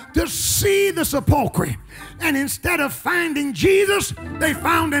Jesus, to see the sepulchre. And instead of finding Jesus, they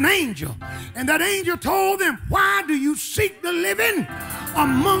found an angel. And that angel told them, "Why do you seek the living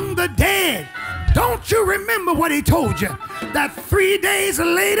among the dead?" Don't you remember what he told you? That 3 days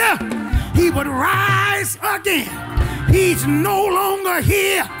later, he would rise again. He's no longer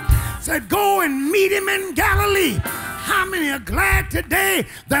here. Said, go and meet him in Galilee. How many are glad today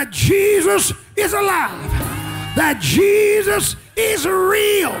that Jesus is alive? That Jesus is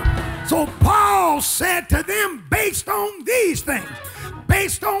real. So Paul said to them, based on these things,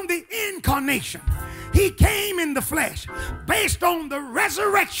 based on the incarnation, he came in the flesh, based on the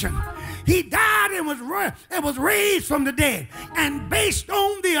resurrection, he died and was raised from the dead, and based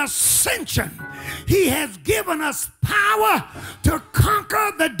on the ascension, he has given us power to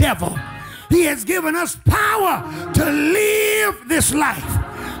conquer the devil. He has given us power to live this life.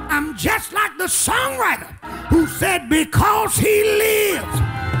 I'm just like the songwriter who said, because he lives,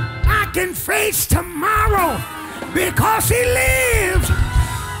 I can face tomorrow. Because he lives,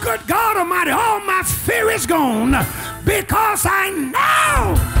 good God Almighty, all my fear is gone. Because I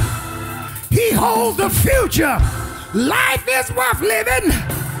know he holds the future. Life is worth living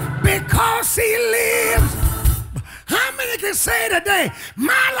because he lives. How many can say today,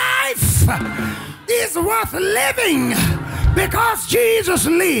 my life is worth living because Jesus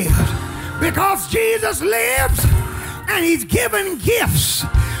lives? Because Jesus lives and he's given gifts.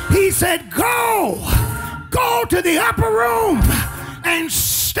 He said, go to the upper room and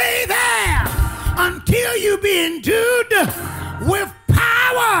stay there until you be endued with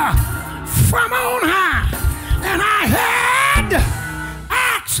power from on high. And I heard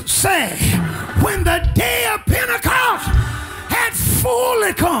Acts say, when the day of Pentecost had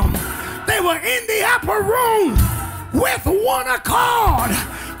fully come, they were in the upper room with one accord,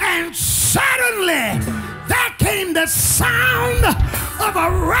 and suddenly there came the sound of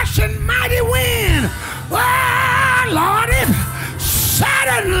a rushing mighty wind. Oh, Lord,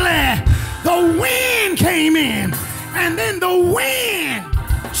 suddenly the wind came in, and then the wind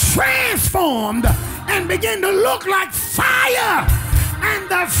transformed and began to look like fire, and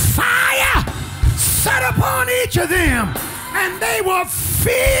the fire set upon each of them, and they were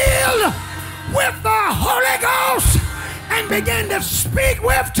filled with the Holy Ghost and began to speak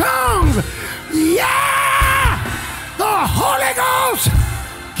with tongues. Yeah! The Holy Ghost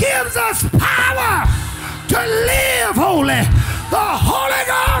gives us power to live holy. The Holy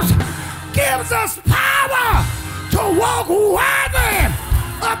Ghost gives us power to walk worthy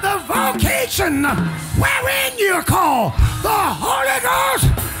of the vocation wherein you're called. The Holy Ghost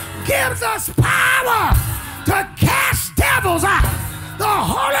gives us power to cast devils out. The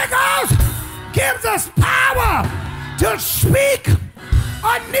Holy Ghost gives us power to speak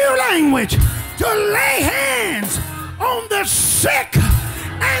a new language, to lay hands on the sick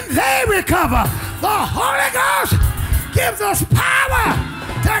and they recover. The Holy Ghost gives us power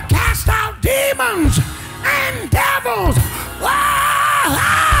to cast out demons and devils.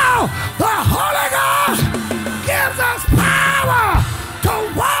 Wow! The Holy Ghost gives us power to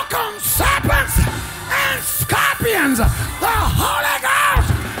walk on serpents and scorpions. The Holy Ghost.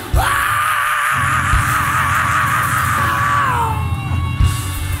 Wow!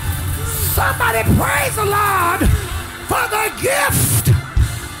 Somebody praise the Lord for the gift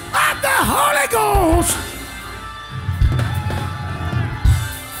of the Holy Ghost.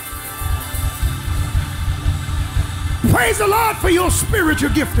 Praise the Lord for your spiritual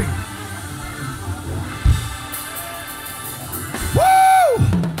gifting. Woo!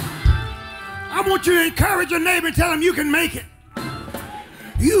 I want you to encourage your neighbor and tell him you can make it.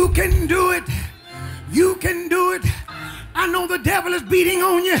 You can do it. You can do it. I know the devil is beating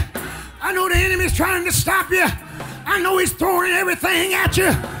on you. I know the enemy is trying to stop you. I know he's throwing everything at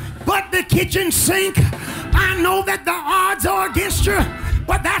you but the kitchen sink. I know that the odds are against you,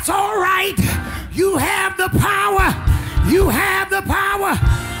 but that's all right. You have the power. You have the power.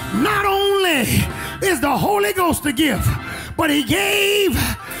 Not only is the Holy Ghost a gift, but he gave,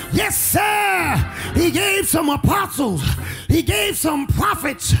 yes sir, he gave some apostles, he gave some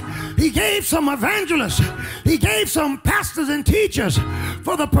prophets, he gave some evangelists, he gave some pastors and teachers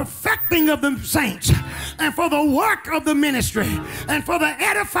for the perfecting of the saints and for the work of the ministry and for the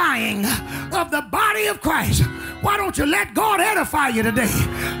edifying of the body of Christ. Why don't you let God edify you today?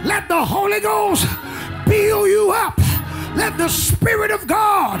 Let the Holy Ghost build you up. Let the Spirit of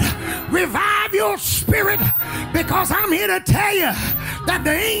God revive your spirit, because I'm here to tell you that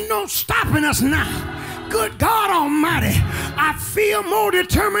there ain't no stopping us now. Good God Almighty, I feel more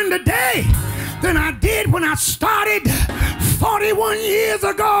determined today than I did when I started 41 years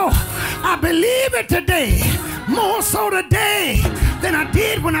ago. I believe it today, more so today than I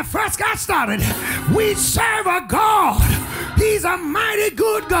did when I first got started. We serve a God. He's a mighty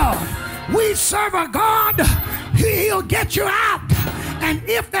good God. We serve a God. He'll get you out. And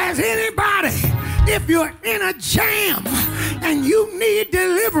if there's anybody, if you're in a jam and you need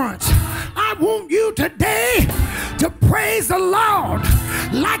deliverance, I want you today to praise the Lord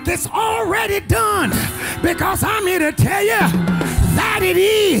like it's already done, because I'm here to tell you that it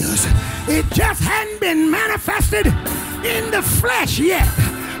is. It just hadn't been manifested in the flesh yet,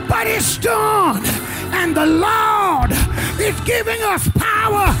 but it's done. And the Lord is giving us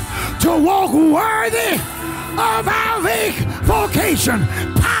power to walk worthy of our vocation,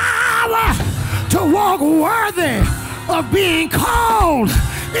 power to walk worthy of being called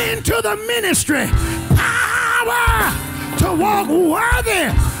into the ministry, power to walk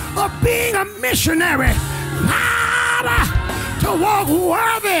worthy of being a missionary, power to walk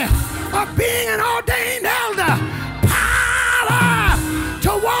worthy of being an ordained elder, power to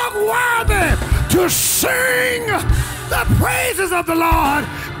walk worthy to sing the praises of the Lord,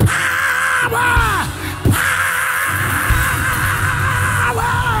 power.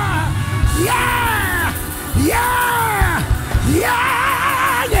 Yeah, yeah,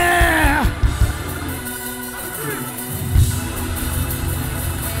 yeah, yeah.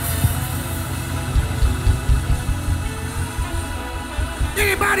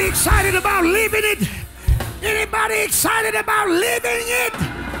 Anybody excited about living it? Anybody excited about living it?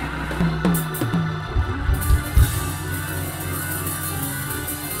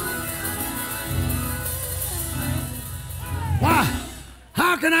 Why?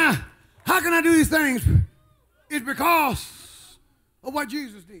 How can I do these things? It's because of what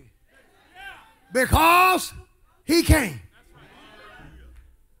Jesus did. Because he came.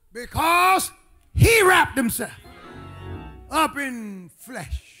 Because he wrapped himself up in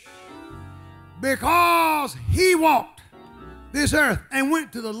flesh. Because he walked this earth and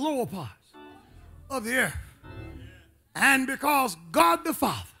went to the lower parts of the earth. And because God the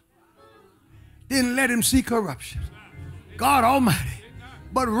Father didn't let him see corruption, God Almighty,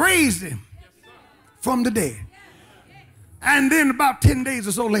 but raised him from the dead. And then about 10 days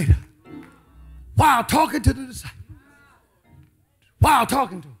or so later, while talking to the disciples, while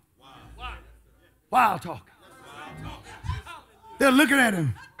talking, they're looking at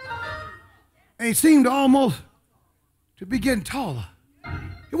him, and he seemed almost to be getting taller.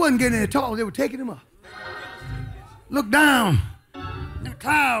 He wasn't getting any taller, they were taking him up. Looked down, and a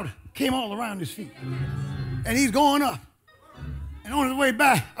cloud came all around his feet. And he's going up. And on his way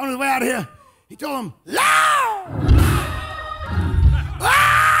back, on his way out of here, he told them, Lord! Lord!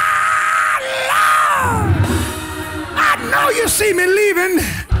 I know you see me leaving.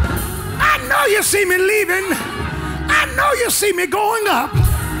 I know you see me leaving. I know you see me going up.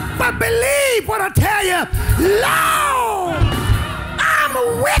 But believe what I tell you. Lord, I'm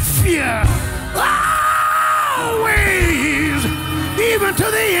with you. Always. Even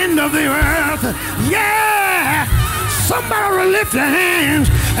to the end of the earth. Yeah. Somebody will lift their hands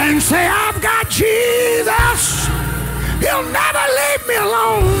and say, I've got Jesus. He'll never leave me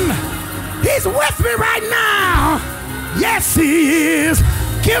alone. He's with me right now. Yes, he is.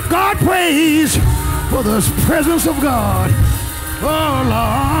 Give God praise for the presence of God. Oh,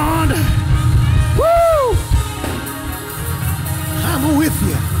 Lord. Woo! I'm with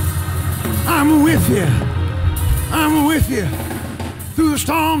you. I'm with you. I'm with you. Through the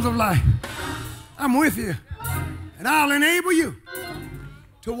storms of life, I'm with you. And I'll enable you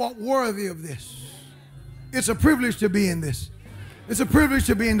to walk worthy of this. It's a privilege to be in this. It's a privilege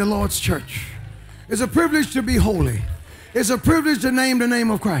to be in the Lord's church. It's a privilege to be holy. It's a privilege to name the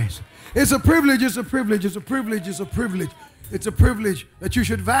name of Christ. It's a privilege, it's a privilege, it's a privilege, it's a privilege. It's a privilege that you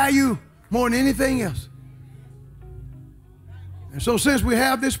should value more than anything else. And so since we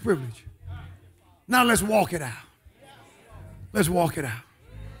have this privilege, now let's walk it out. Let's walk it out.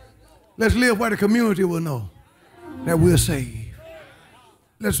 Let's live where the community will know that we're saved.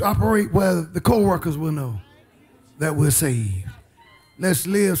 Let's operate where the co-workers will know that we're saved. Let's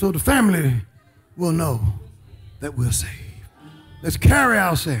live so the family will know that we're saved. Let's carry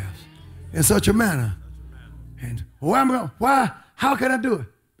ourselves in such a manner. And why? How can I do it?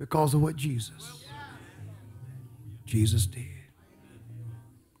 Because of what Jesus did.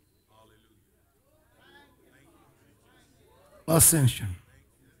 Ascension,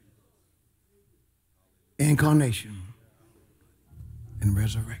 incarnation, and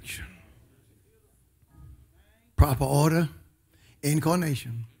resurrection. Proper order,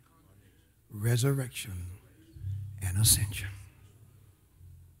 incarnation, resurrection, and ascension.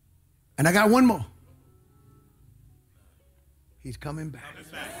 And I got one more. He's coming back.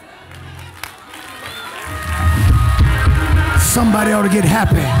 Somebody ought to get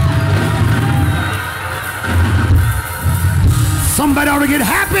happy. Somebody ought to get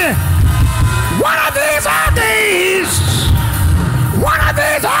happy. One of these are days. One of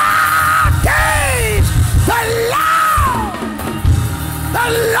these are days. The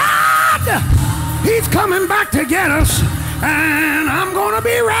Lord, He's coming back to get us. And I'm going to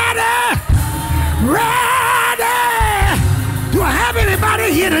be ready. Ready. Do I have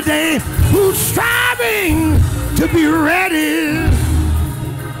anybody here today who's striving to be ready?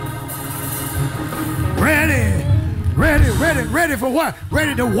 Ready for what?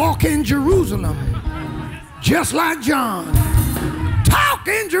 Ready to walk in Jerusalem. Just like John. Talk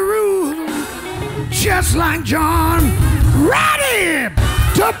in Jerusalem. Just like John. Ready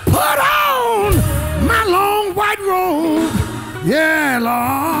to put on my long white robe. Yeah,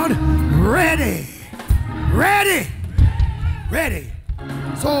 Lord. Ready.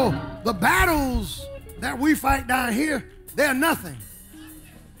 So the battles that we fight down here, they're nothing.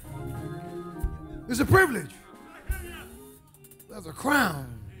 It's a privilege. There's a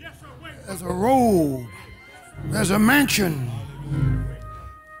crown. There's a robe. There's a mansion.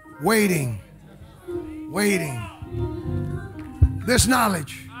 Waiting. This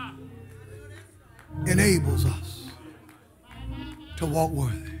knowledge enables us to walk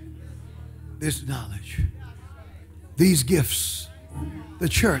worthy. This knowledge, these gifts, the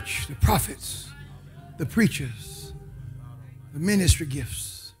church, the prophets, the preachers, the ministry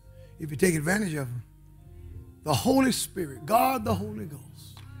gifts, if you take advantage of them, the Holy Spirit, God the Holy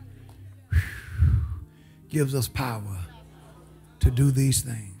Ghost, gives us power to do these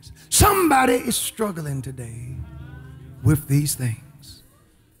things. Somebody is struggling today with these things.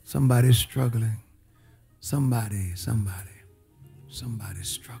 Somebody's struggling. Somebody's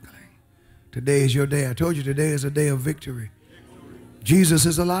struggling. Today is your day. I told you today is a day of victory. Jesus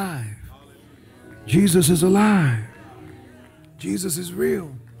is alive. Jesus is alive. Jesus is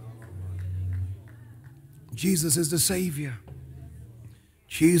real. Jesus is the Savior.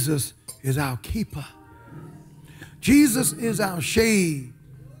 Jesus is our keeper. Jesus is our shade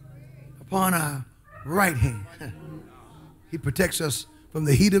upon our right hand. He protects us from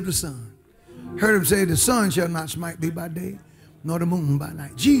the heat of the sun. Heard him say, the sun shall not smite thee by day, nor the moon by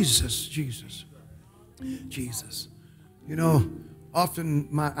night. Jesus. You know, often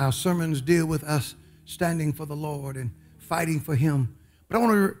our sermons deal with us standing for the Lord and fighting for him. But I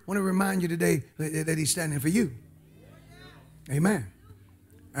want to remind you today that he's standing for you. Amen.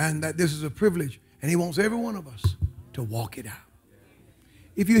 And that this is a privilege. And he wants every one of us to walk it out.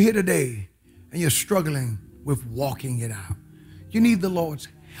 If you're here today and you're struggling with walking it out, you need the Lord's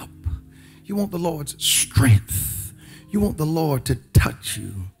help. You want the Lord's strength. You want the Lord to touch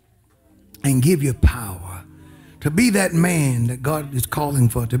you and give you power to be that man that God is calling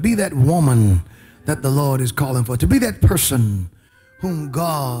for, to be that woman that the Lord is calling for, to be that person whom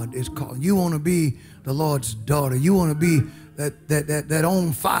God is calling. You want to be the Lord's daughter. You want to be that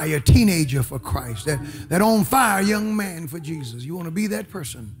on fire teenager for Christ, that on fire young man for Jesus. You want to be that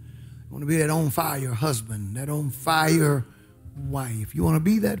person. You want to be that on fire husband, that on fire wife. You want to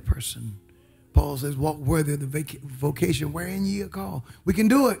be that person. Paul says, walk worthy of the vocation wherein ye are called. We can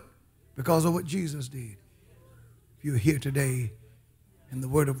do it because of what Jesus did. If you're here today and the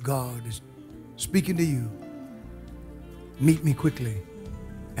word of God is speaking to you, meet me quickly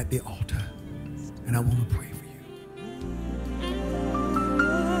at the altar, and I want to pray.